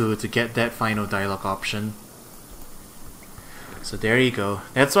first two to get that final dialogue option. So there you go.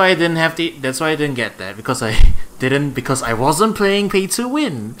 That's why I didn't have the. That's why I didn't get that, because I wasn't playing pay to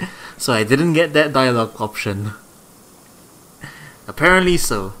win. So I didn't get that dialogue option. Apparently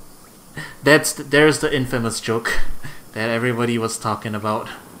so. There's the infamous joke that everybody was talking about.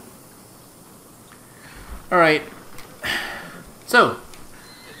 Alright. So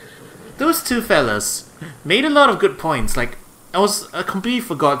those two fellas made a lot of good points. Like, I completely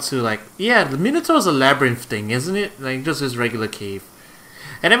forgot to, like, yeah, the Minotaur's a labyrinth thing, isn't it? Like, just this regular cave.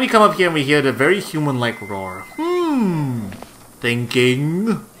 And then we come up here and we hear the very human-like roar.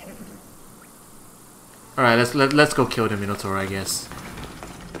 Thinking. Alright, let's go kill the Minotaur, I guess.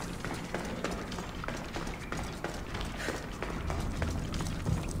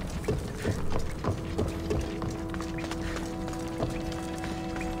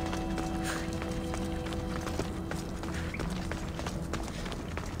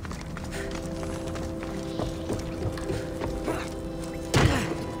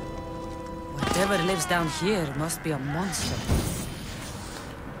 Whatever lives down here must be a monster.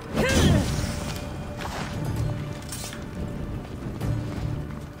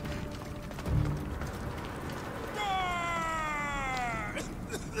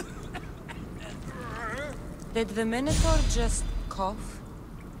 Did the Minotaur just cough?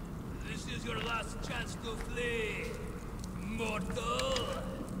 This is your last chance to flee, mortal.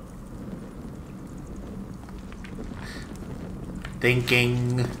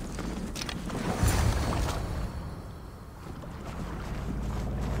 Thinking.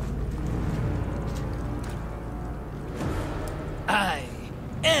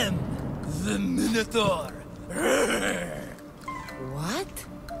 am the Minotaur. What?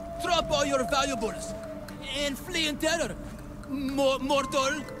 Drop all your valuables and flee in terror.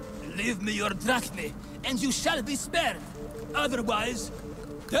 Mortal, leave me your drachme, and you shall be spared. Otherwise,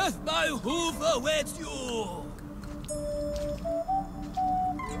 death by hoof awaits you.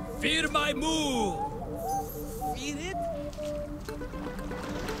 Fear my move. Fear it?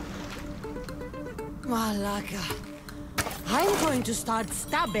 Malaka. I'm going to start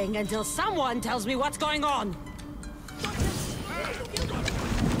stabbing until someone tells me what's going on.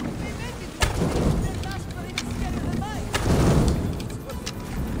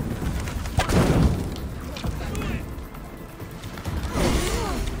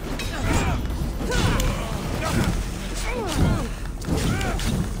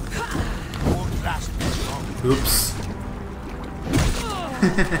 Oops.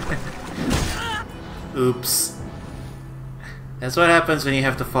 Oops. That's what happens when you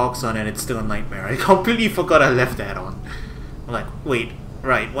have the Fox on and it's still a nightmare. I completely forgot I left that on. I'm like, wait,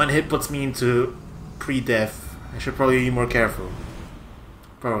 right, one hit puts me into pre-death. I should probably be more careful.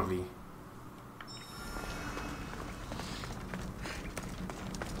 Probably.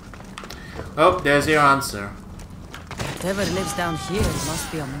 Oh, there's your answer. Whatever lives down here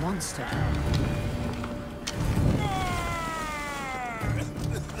must be a monster.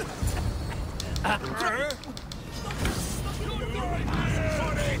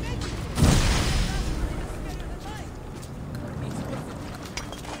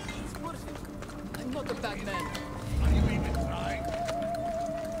 I'm not a bad man. Are you even trying?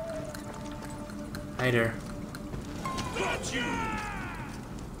 Hi there. Got you!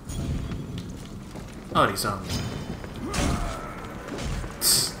 Oh, they saw me.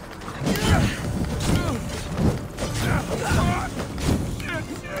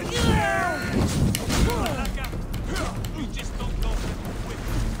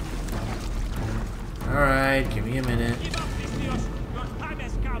 Alright, give me a minute.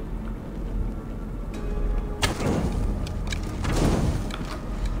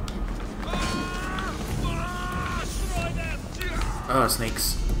 Oh,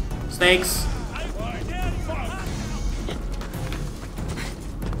 snakes. Snakes!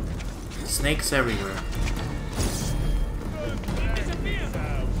 Snakes everywhere.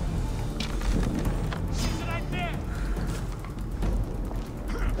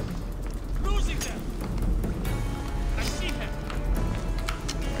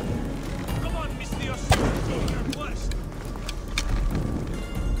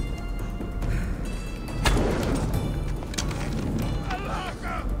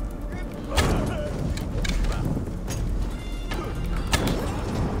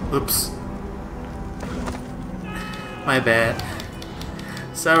 Oops. My bad.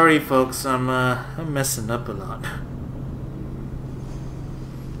 Sorry folks, I'm messing up a lot.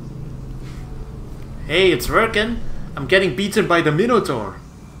 Hey, it's working! I'm getting beaten by the Minotaur!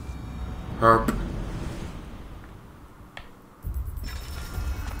 Herp.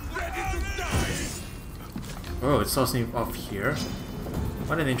 Oh, it starts me off here.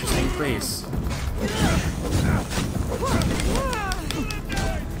 What an interesting place.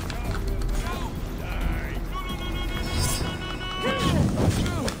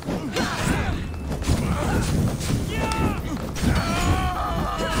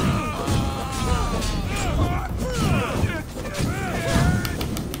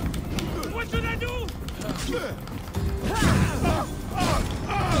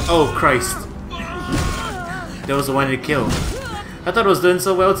 Oh Christ. That was the one to kill. I thought it was doing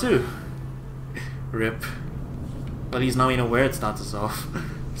so well too. Rip. But at least now we know where it starts us off.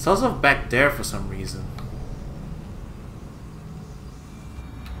 It starts off back there for some reason.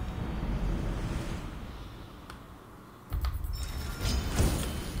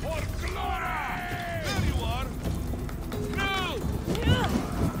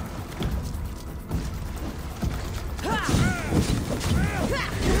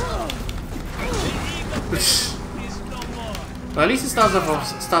 Well, at least it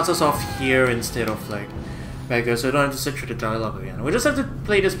starts us off here instead of like back there, so we don't have to sit through the dialogue again. We just have to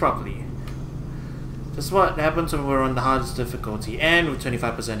play this properly. This is what happens when we're on the hardest difficulty and with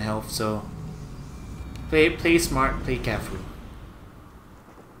 25% health, so play smart, play carefully.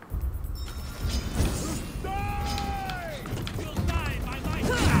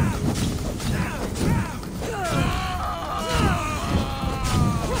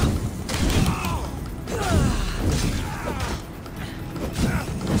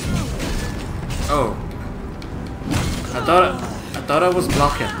 Oh. I thought I was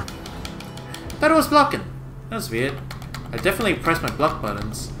blocking. Thought I was blocking. That's weird. I definitely pressed my block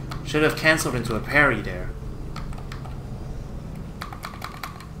buttons. Should have cancelled into a parry there.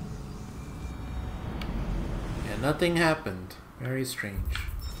 nothing happened. Very strange.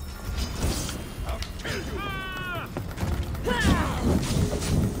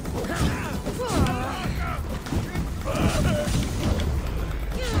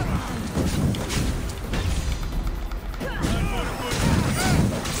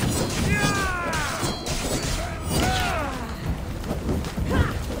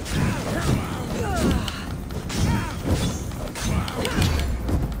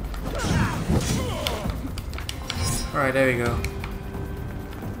 Alright, there we go.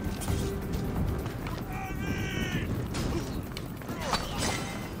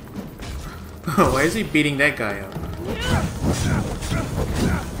 Why is he beating that guy up?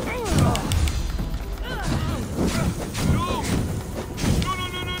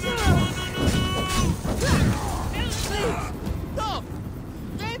 Stop!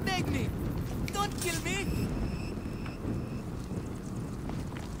 They beg me! Don't kill me!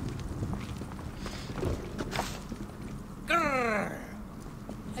 Grrr!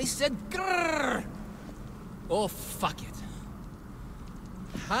 I said grrr! Oh, fuck it.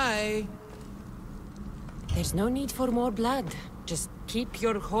 Hi. There's no need for more blood. Just keep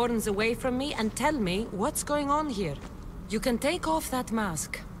your horns away from me and tell me what's going on here. You can take off that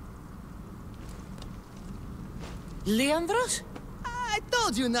mask. Leandros? I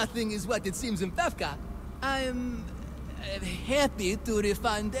told you nothing is what it seems in Pevka. I'm happy to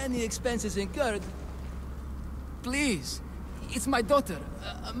refund any expenses incurred. Please, it's my daughter,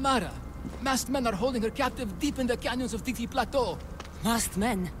 Mara. Masked men are holding her captive deep in the canyons of Titi Plateau. Masked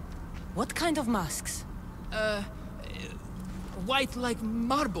men? What kind of masks? White like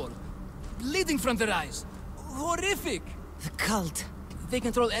marble, bleeding from their eyes. Horrific! The cult. They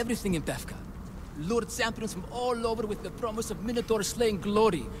control everything in Pevka. Lured champions from all over with the promise of Minotaurs slaying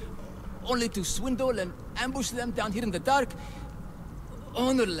glory, only to swindle and ambush them down here in the dark.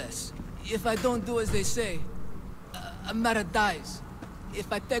 Honorless. If I don't do as they say, Amara dies.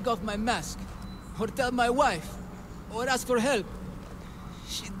 If I take off my mask, or tell my wife, or ask for help,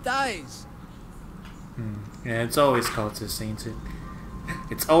 she dies. Yeah, it's always cultists, ain't it?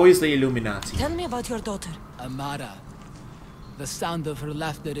 It's always the Illuminati. Tell me about your daughter. Amara. The sound of her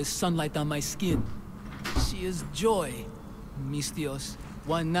laughter is sunlight on my skin. She is joy. Mistios,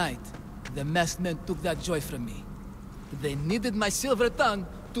 one night, the masked men took that joy from me. They needed my silver tongue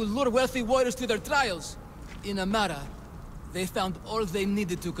to lure wealthy warriors to their trials. In Amara, they found all they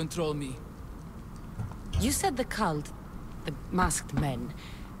needed to control me. You said the cult, the masked men,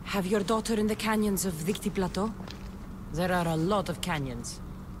 have your daughter in the canyons of Victi Plateau? There are a lot of canyons.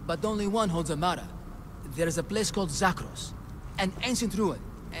 But only one holds Amara. There is a place called Zakros, an ancient ruin,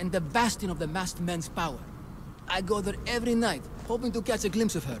 and the bastion of the masked men's power. I go there every night, hoping to catch a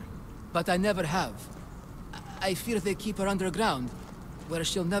glimpse of her. But I never have. I fear they keep her underground, where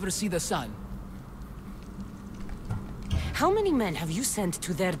she'll never see the sun. How many men have you sent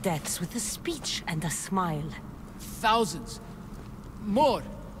to their deaths with a speech and a smile? Thousands. More.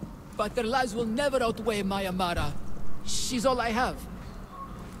 But their lives will never outweigh my Amara. She's all I have.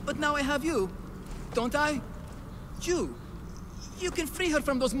 But now I have you, don't I? You can free her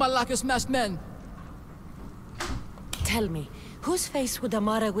from those Malakas masked men. Tell me, whose face would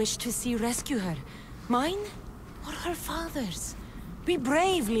Amara wish to see rescue her? Mine? Or her father's? Be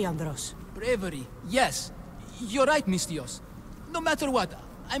brave, Leandros. Bravery, yes. You're right, Mistios. No matter what,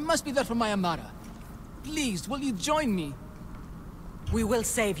 I must be there for my Amara. Please, will you join me? We will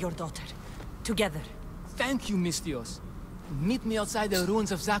save your daughter. Together. Thank you, Mistios. Meet me outside the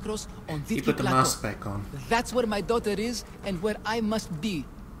ruins of Zakros on He Victi put the Plateau. mask back on. That's where my daughter is, and where I must be.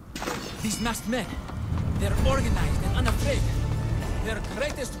 These masked men, they're organized and unafraid. Their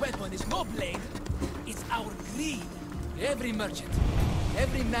greatest weapon is no blade, it's our greed. Every merchant,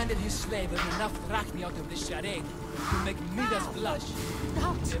 every man and his slave have enough drachmi out of this charade to make Midas blush.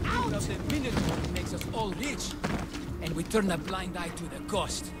 The meat of the Minotaurs makes us all rich, and we turn a blind eye to the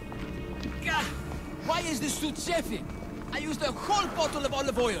cost. God, why is this suit chafing? I used a whole bottle of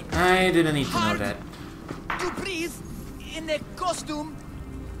olive oil. I didn't need to know Hard that. to breathe in a costume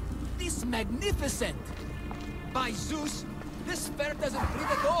this magnificent. By Zeus, this fair doesn't breathe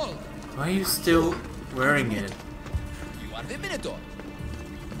at all. Why are you still wearing it? You are the Minotaur.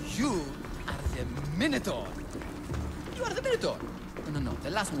 You are the Minotaur. You are the Minotaur. No,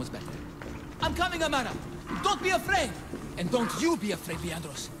 the last one was better. I'm coming, Amara. Don't be afraid. And don't you be afraid,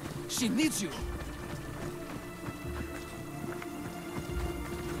 Leandros. She needs you.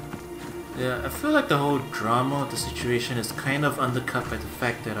 Yeah, I feel like the whole drama of the situation is kind of undercut by the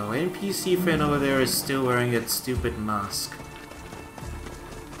fact that our NPC friend over there is still wearing that stupid mask.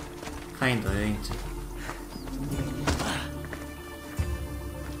 Kinda, ain't it?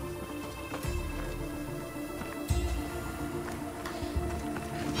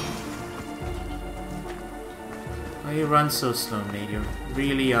 Why you run so slow, mate? You're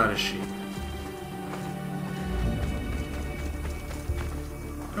really out of shape.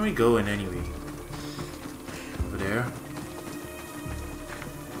 Where are we going anyway? Over there?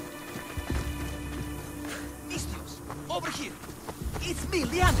 Minotaurs, over here. It's me,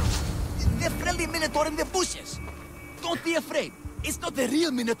 Leandro. The friendly Minotaur in the bushes. Don't be afraid. It's not the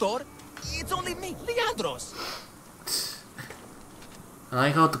real Minotaur. It's only me, Leandros. I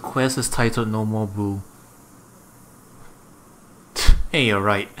like how the quest is titled No More Boo. Hey, you're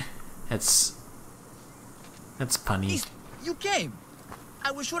right. That's punny. You came.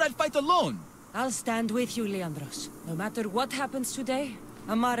 I was sure I'd fight alone. I'll stand with you, Leandros. No matter what happens today,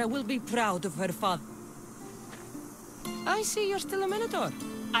 Amara will be proud of her father. I see you're still a Minotaur.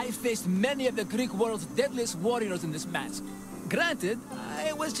 I faced many of the Greek world's deadliest warriors in this mask. Granted,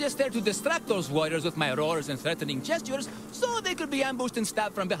 I was just there to distract those warriors with my roars and threatening gestures, so they could be ambushed and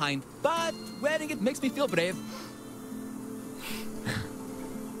stabbed from behind. But wearing it makes me feel brave.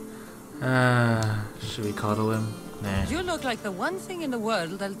 Should we cuddle him? Nah. You look like the one thing in the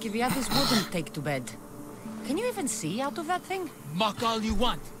world Alcibiades wouldn't take to bed. Can you even see out of that thing? Mock all you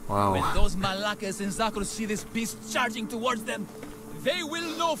want. Wow. When those Malakas and Zakros see this beast charging towards them, they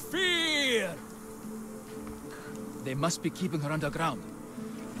will know fear! They must be keeping her underground.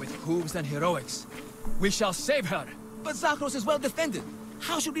 With hooves and heroics. We shall save her. But Zakros is well defended.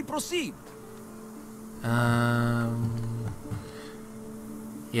 How should we proceed?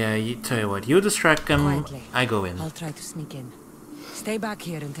 Yeah, tell you what, you distract him, Quietly. I go in. I'll try to sneak in. Stay back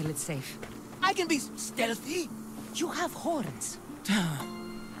here until it's safe. I can be stealthy. You have horns.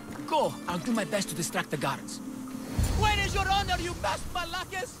 Go, I'll do my best to distract the guards. Where is your honor, you masked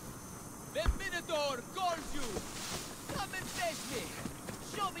Malakas? The Minotaur calls you. Come and face me.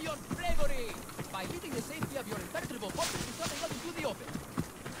 Show me your bravery by leaving the safety of your impenetrable fortress and coming out into the open.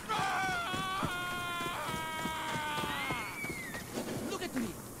 Look at me.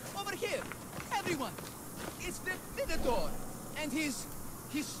 Over here. Everyone. It's the Minotaur. And he's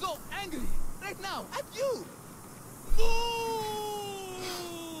so angry. Right now. At you. Move!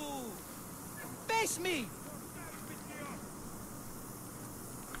 Face me.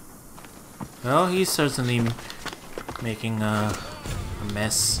 Well, he's certainly making a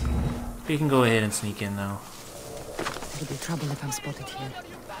mess. We can go ahead and sneak in now. It'll be trouble if I'm spotted here.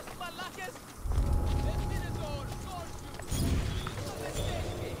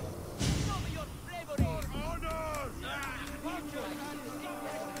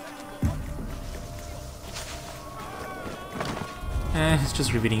 He's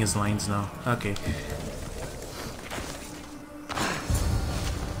just repeating his lines now. Okay.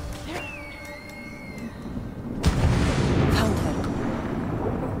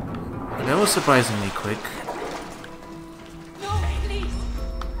 That was surprisingly quick.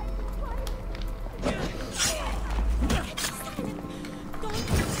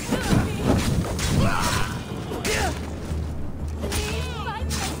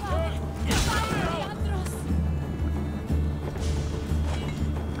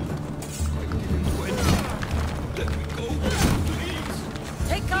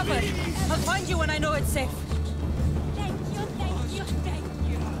 Take cover! I'll find you when I know it's safe.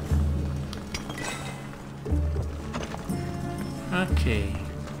 Okay.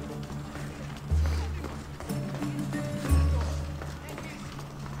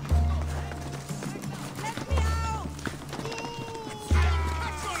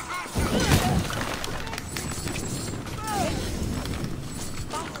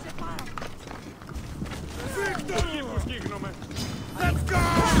 Let's go!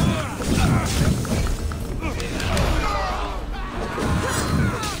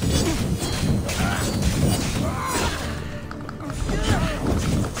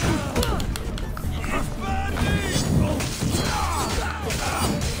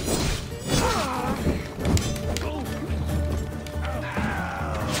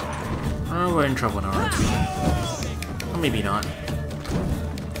 Oh, we're in trouble now, aren't we? Or maybe not.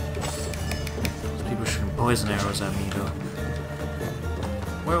 People shooting poison arrows at me, though.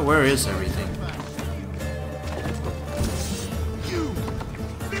 Where is everything?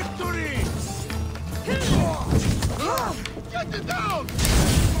 Victory! Get it down!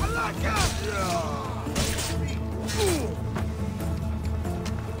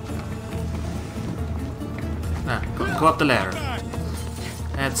 Ah, go up the ladder.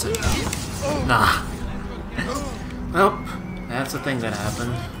 That's it. Nah. Well, that's the thing that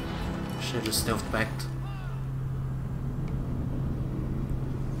happened. Should've just stealthed back.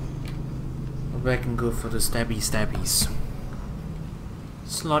 Go back and go for the stabbies.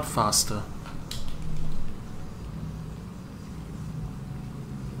 It's a lot faster.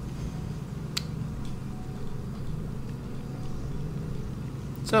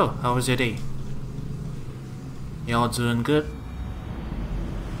 So, how was your day? Y'all doing good?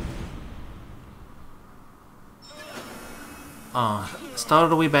 Start all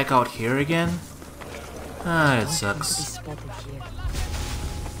the way back out here again? Ah, it sucks.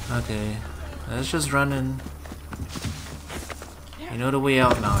 Okay, let's just run in. You know the way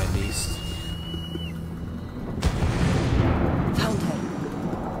out now, at least. Found her.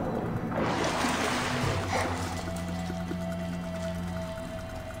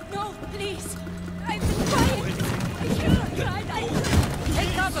 No, please. I've been quiet. I cannot cry.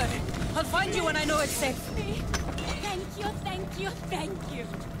 Take cover. I'll find you when I know it's safe. Thank you, thank you, thank you.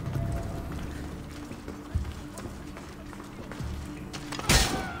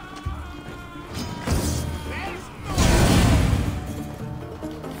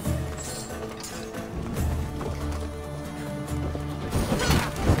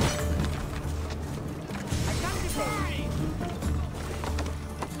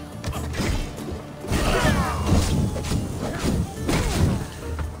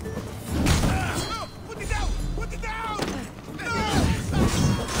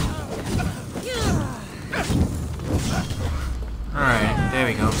 Alright, there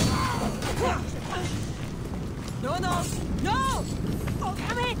we go. No, no, no! Oh,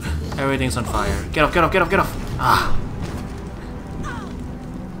 damn it! Everything's on fire. Get off, get off, get off, get off! Ah!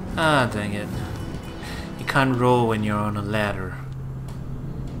 Ah, dang it. You can't roll when you're on a ladder.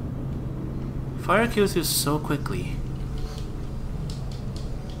 Fire kills you so quickly.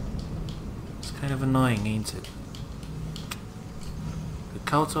 It's kind of annoying, ain't it? The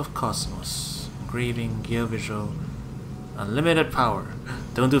Cult of Cosmos. Engraving, gear visual. Unlimited power.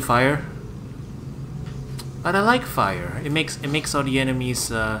 Don't do fire. But I like fire. It makes all the enemies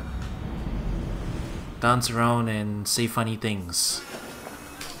dance around and say funny things.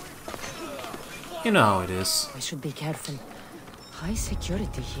 You know how it is. I should be careful. High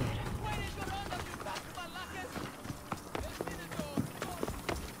security here.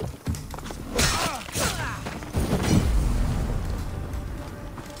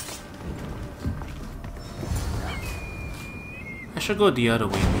 I should go the other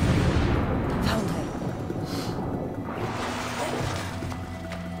way. Found her.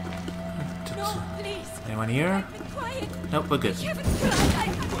 No, please. Anyone here? I've been quiet. Nope, we're good. I haven't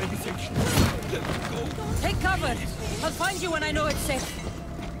cried. Take cover. I'll find you when I know it's safe.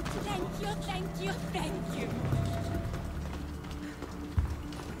 Thank you, thank you, thank you.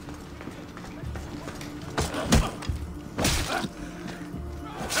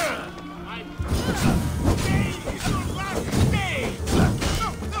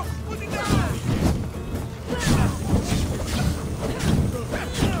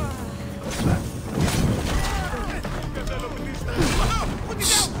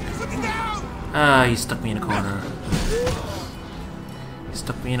 Ah, he stuck me in a corner. He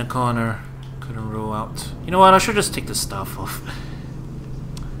stuck me in a corner. Couldn't roll out. You know what? I should just take the stuff off.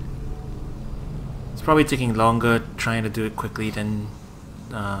 It's probably taking longer trying to do it quickly than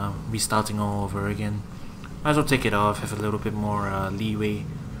restarting all over again. Might as well take it off, have a little bit more leeway.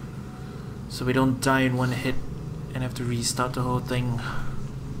 So we don't die in one hit and have to restart the whole thing.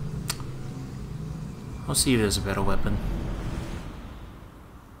 I'll see if there's a better weapon.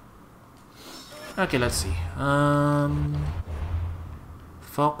 Okay, let's see.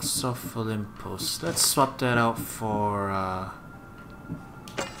 Fox of Olympus. Let's swap that out for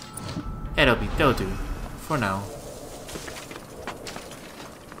that'll do for now.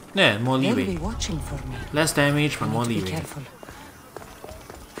 Yeah, more They'll leeway. be watching for me. Less damage, but more Be leeway. careful.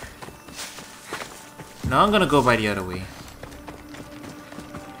 Now I'm gonna go by the other way.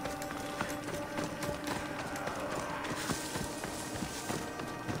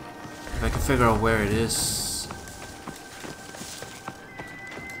 If I can figure out where it is.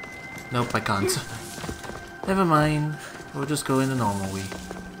 Nope, I can't. Never mind. We'll just go in the normal way.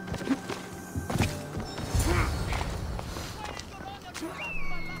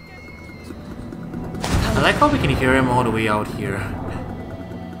 I like how we can hear him all the way out here.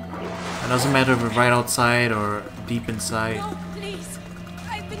 It doesn't matter if we're right outside or deep inside. No, please.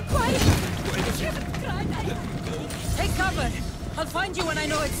 I've been quiet. I haven't cried. Take cover. I'll find you when I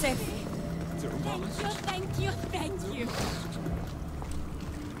know it's safe. Thank you, thank you.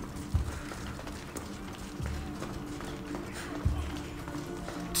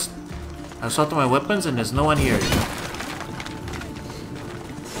 I sorted my weapons and there's no one here.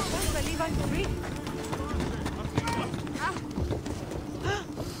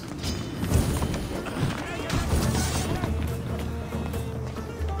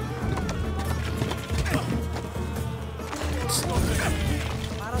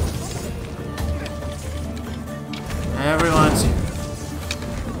 Everyone's here.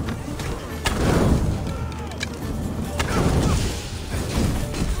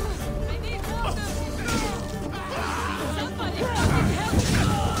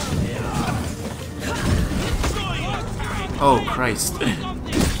 Oh, Christ.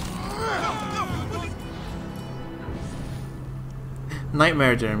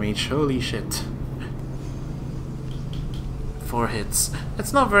 Nightmare damage, holy shit. 4 hits.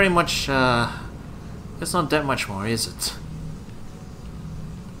 That's not very much, that's not that much more, is it?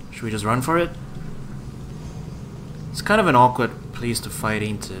 Should we just run for it? It's kind of an awkward place to fight,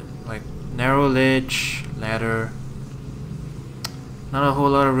 ain't it? Like, narrow ledge, ladder. Not a whole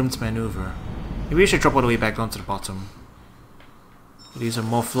lot of room to maneuver. Maybe we should drop all the way back down to the bottom. These are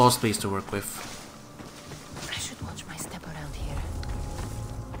more floor space to work with. I should watch my step around here.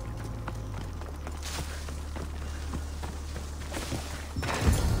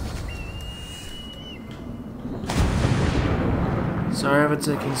 Sorry for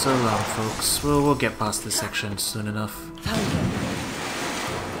taking so long, folks. We'll get past this section soon enough.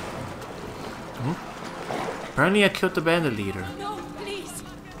 Apparently I killed the bandit leader. No, please.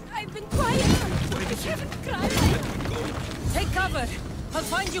 I've been quiet. I haven't cried. Take cover. I'll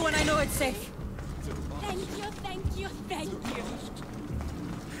find you when I know it's safe. Thank you, thank you, thank you.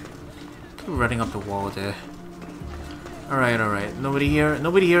 Keep running up the wall there. Alright. Nobody here?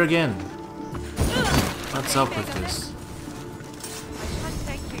 Nobody here again. What's up with this?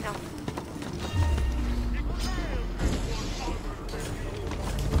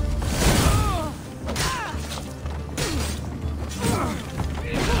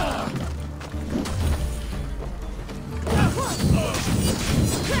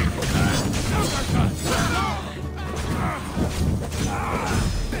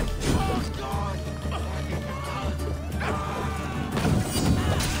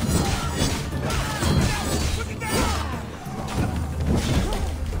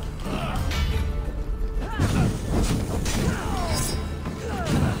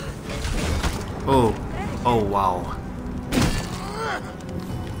 Oh wow.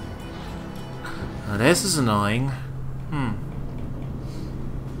 Now this is annoying.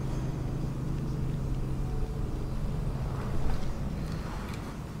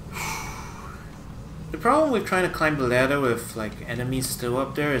 The problem with trying to climb the ladder with like enemies still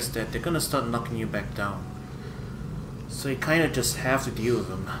up there is that they're gonna start knocking you back down. So you kinda just have to deal with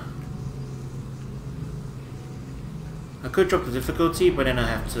them. I could drop the difficulty, but then I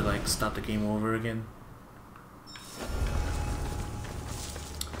have to like start the game over again.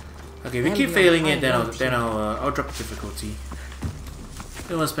 Okay, if we keep failing it, then I'll drop the difficulty. I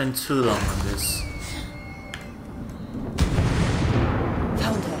don't want to spend too long on this.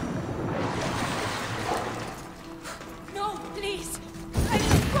 Found her. No, please. I'm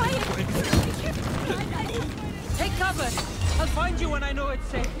quiet. Take cover. I'll find you when I know it's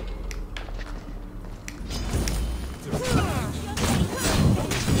safe.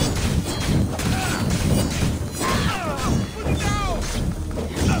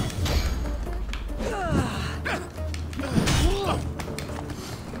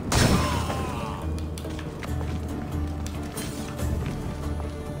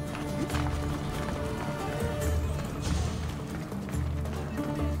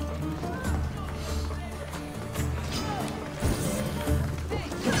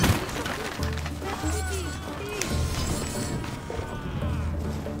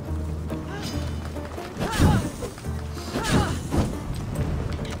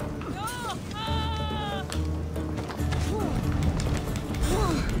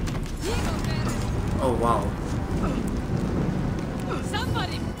 Oh wow.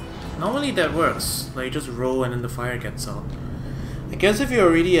 Somebody. Normally that works. Like you just roll and then the fire gets out. I guess if you're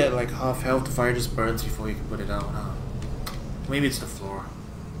already at like half health, the fire just burns before you can put it out. Huh? Maybe it's the floor.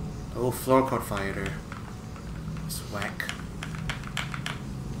 The whole floor caught fire there. It's whack.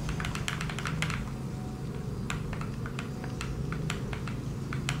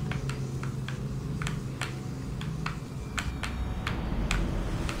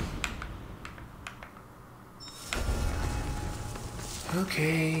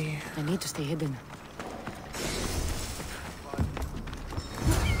 Okay. I need to stay hidden.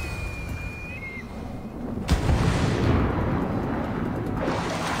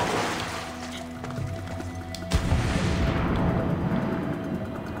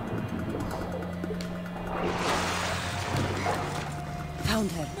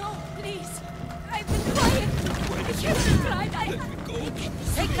 Found her. No, please. I've been quiet. I haven't cried.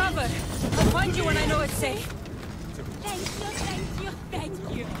 Take cover. I'll find you when I know it's safe. Thank you, thank you, thank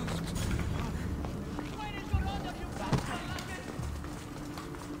you.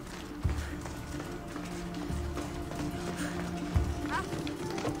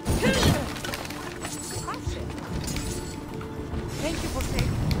 Thank you for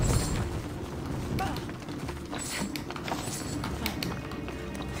saving.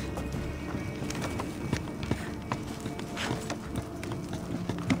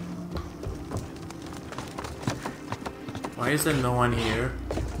 Why is there no one here?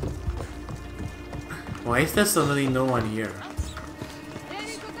 Why is there suddenly no one here?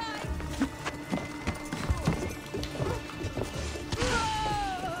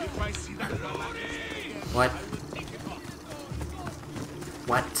 What?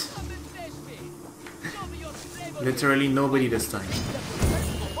 What? Literally nobody this time.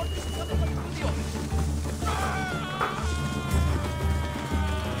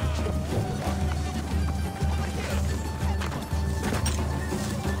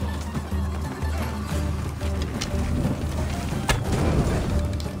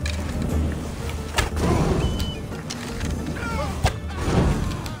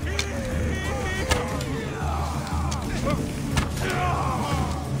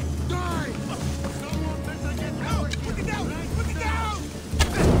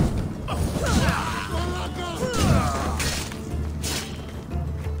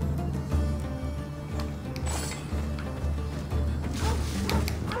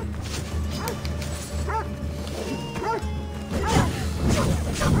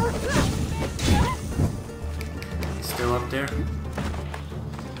 Still up there?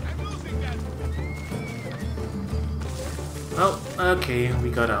 Oh, okay,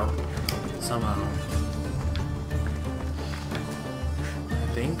 we got out. Somehow. I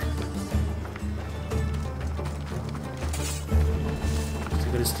think.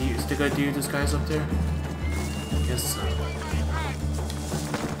 Still gotta do this guy's up there? Guess so.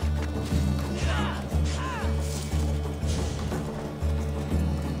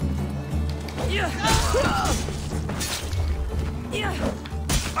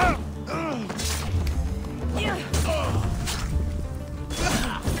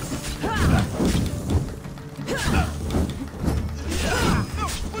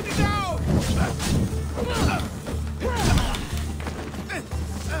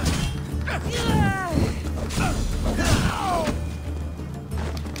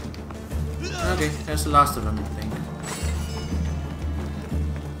 Okay, that's the last of them, I think.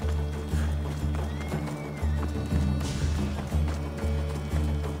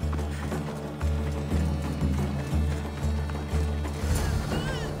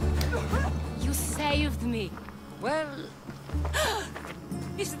 You saved me. Well,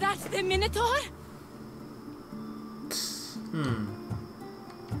 Is that the Minotaur?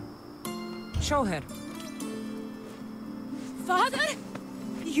 show her. Father?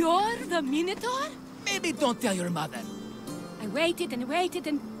 You're the Minotaur? Maybe don't tell your mother. I waited and waited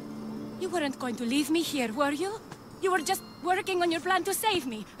and... You weren't going to leave me here, were you? You were just working on your plan to save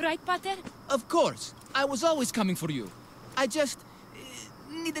me, right, Pater? Of course. I was always coming for you. I just...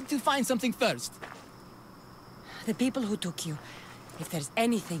 needed to find something first. The people who took you. If there's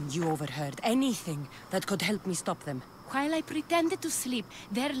anything you overheard, anything that could help me stop them. While I pretended to sleep,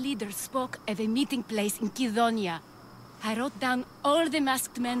 their leader spoke of a meeting place in Kidonia. I wrote down all the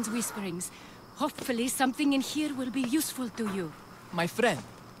masked men's whisperings. Hopefully something in here will be useful to you. My friend,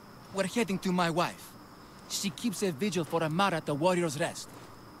 we're heading to my wife. She keeps a vigil for Amara at the Warrior's Rest.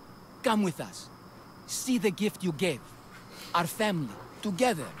 Come with us. See the gift you gave. Our family,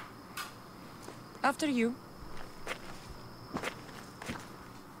 together. After you.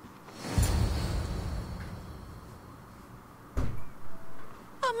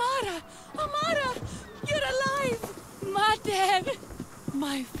 Amara! Amara! You're alive! Mater!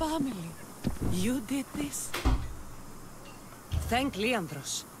 My family. You did this? Thank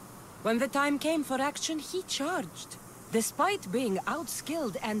Leandros. When the time came for action, he charged. Despite being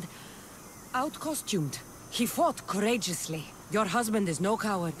outskilled and out-costumed, he fought courageously. Your husband is no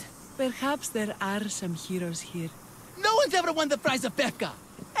coward. Perhaps there are some heroes here. No one's ever won the prize of Befka.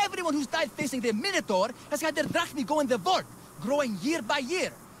 Everyone who's died facing the Minotaur has had their drachmi go in the Vort, growing year by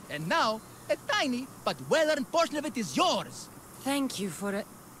year. And now, a tiny but well-earned portion of it is yours. Thank you for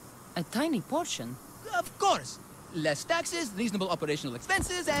a tiny portion. Of course. Less taxes, reasonable operational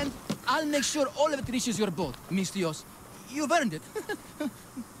expenses, and I'll make sure all of it reaches your boat, Mistios. You've earned it.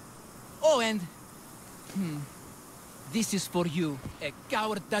 Oh, and... This is for you. A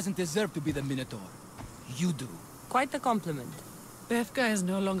coward doesn't deserve to be the Minotaur. You do. Quite a compliment. Befka is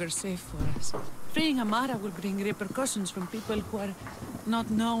no longer safe for us. Freeing Amara will bring repercussions from people who are not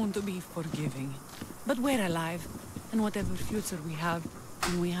known to be forgiving. But we're alive, and whatever future we have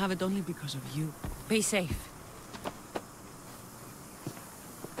it only because of you. Be safe.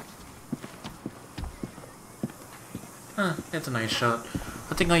 Huh, that's a nice shot.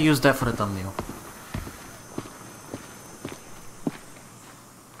 I think I'll use that for the thumbnail.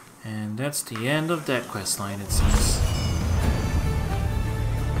 And that's the end of that questline, it seems.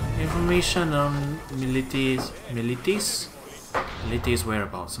 Information on Milites'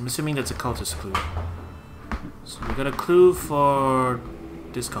 whereabouts. I'm assuming that's a cultist clue. So we got a clue for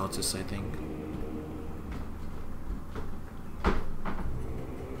this cultist, I think.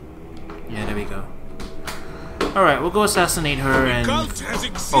 Yeah, there we go. Alright, we'll go assassinate her and... Cult has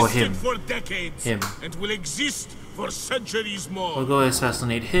existed oh, him. for decades Him. and will exist for centuries more. We'll go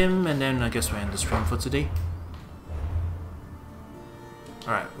assassinate him, and then I guess we'll end the stream for today.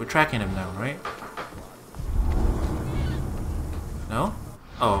 Alright, we're tracking him now, right? No?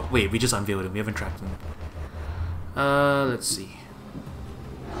 Oh, wait, we just unveiled him. We haven't tracked him. Let's see.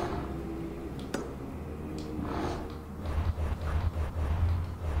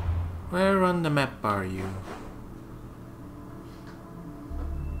 Where on the map are you?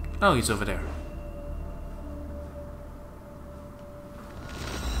 Oh, he's over there.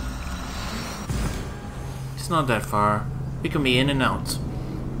 It's not that far. We can be in and out.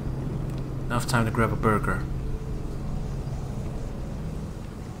 Enough time to grab a burger.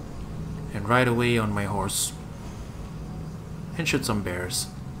 And ride away on my horse. And shoot some bears.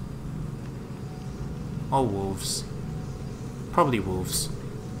 All wolves. Probably wolves.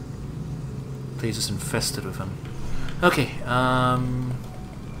 Place is infested with them. Okay,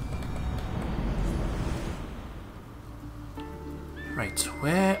 right,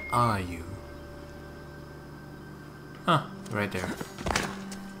 where are you? Huh, right there.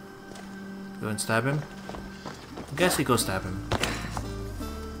 Go and stab him? I guess we go stab him.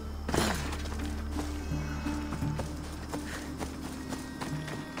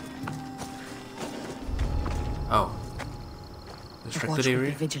 Oh. Restricted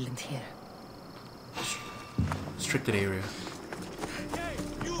area? Vigilant here. Restricted area. Hey,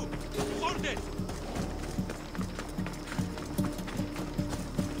 you! Hold it!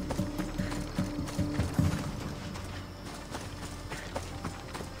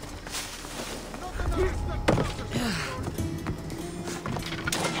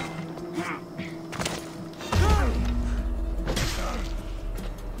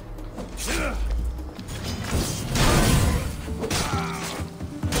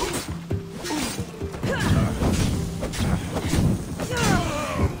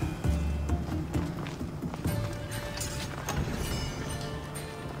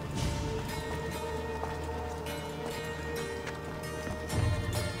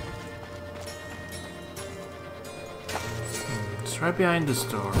 Right behind this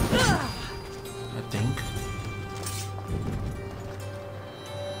door, I think.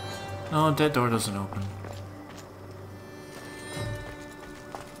 No, that door doesn't open.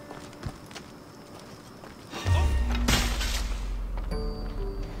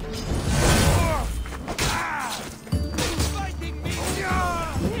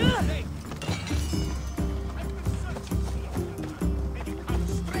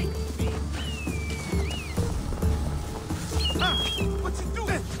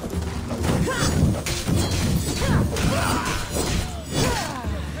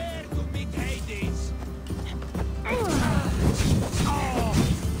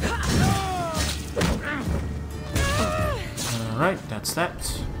 Alright, that's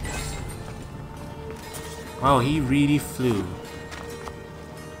that. Wow, he really flew.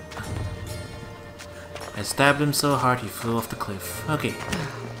 I stabbed him so hard he flew off the cliff. Okay.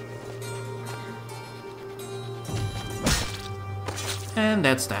 And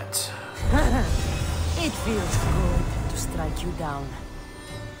that's that. It feels good to strike you down.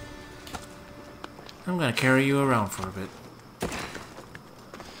 I'm gonna carry you around for a bit.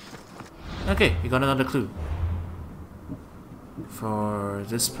 Okay, we got another clue. For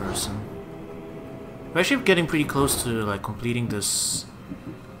this person. We're actually getting pretty close to like completing this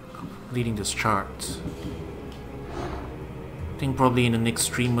chart. I think probably in the next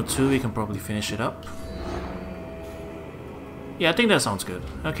stream or two we can probably finish it up. Yeah, I think that sounds good.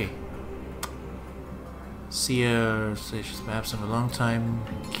 Okay. See her, say she's been absent for a long time.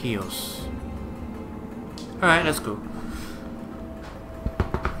 Kios. Alright, let's go.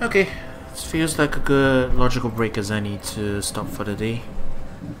 Okay. This feels like a good logical break as any to stop for the day.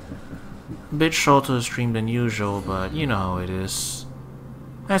 A bit shorter stream than usual, but you know how it is.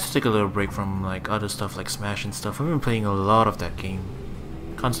 I have to take a little break from like other stuff like Smash and stuff. I've been playing a lot of that game.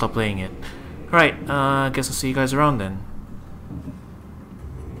 Can't stop playing it. Alright, I guess I'll see you guys around then.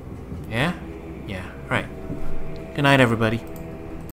 Yeah? Yeah, right. Good night, everybody.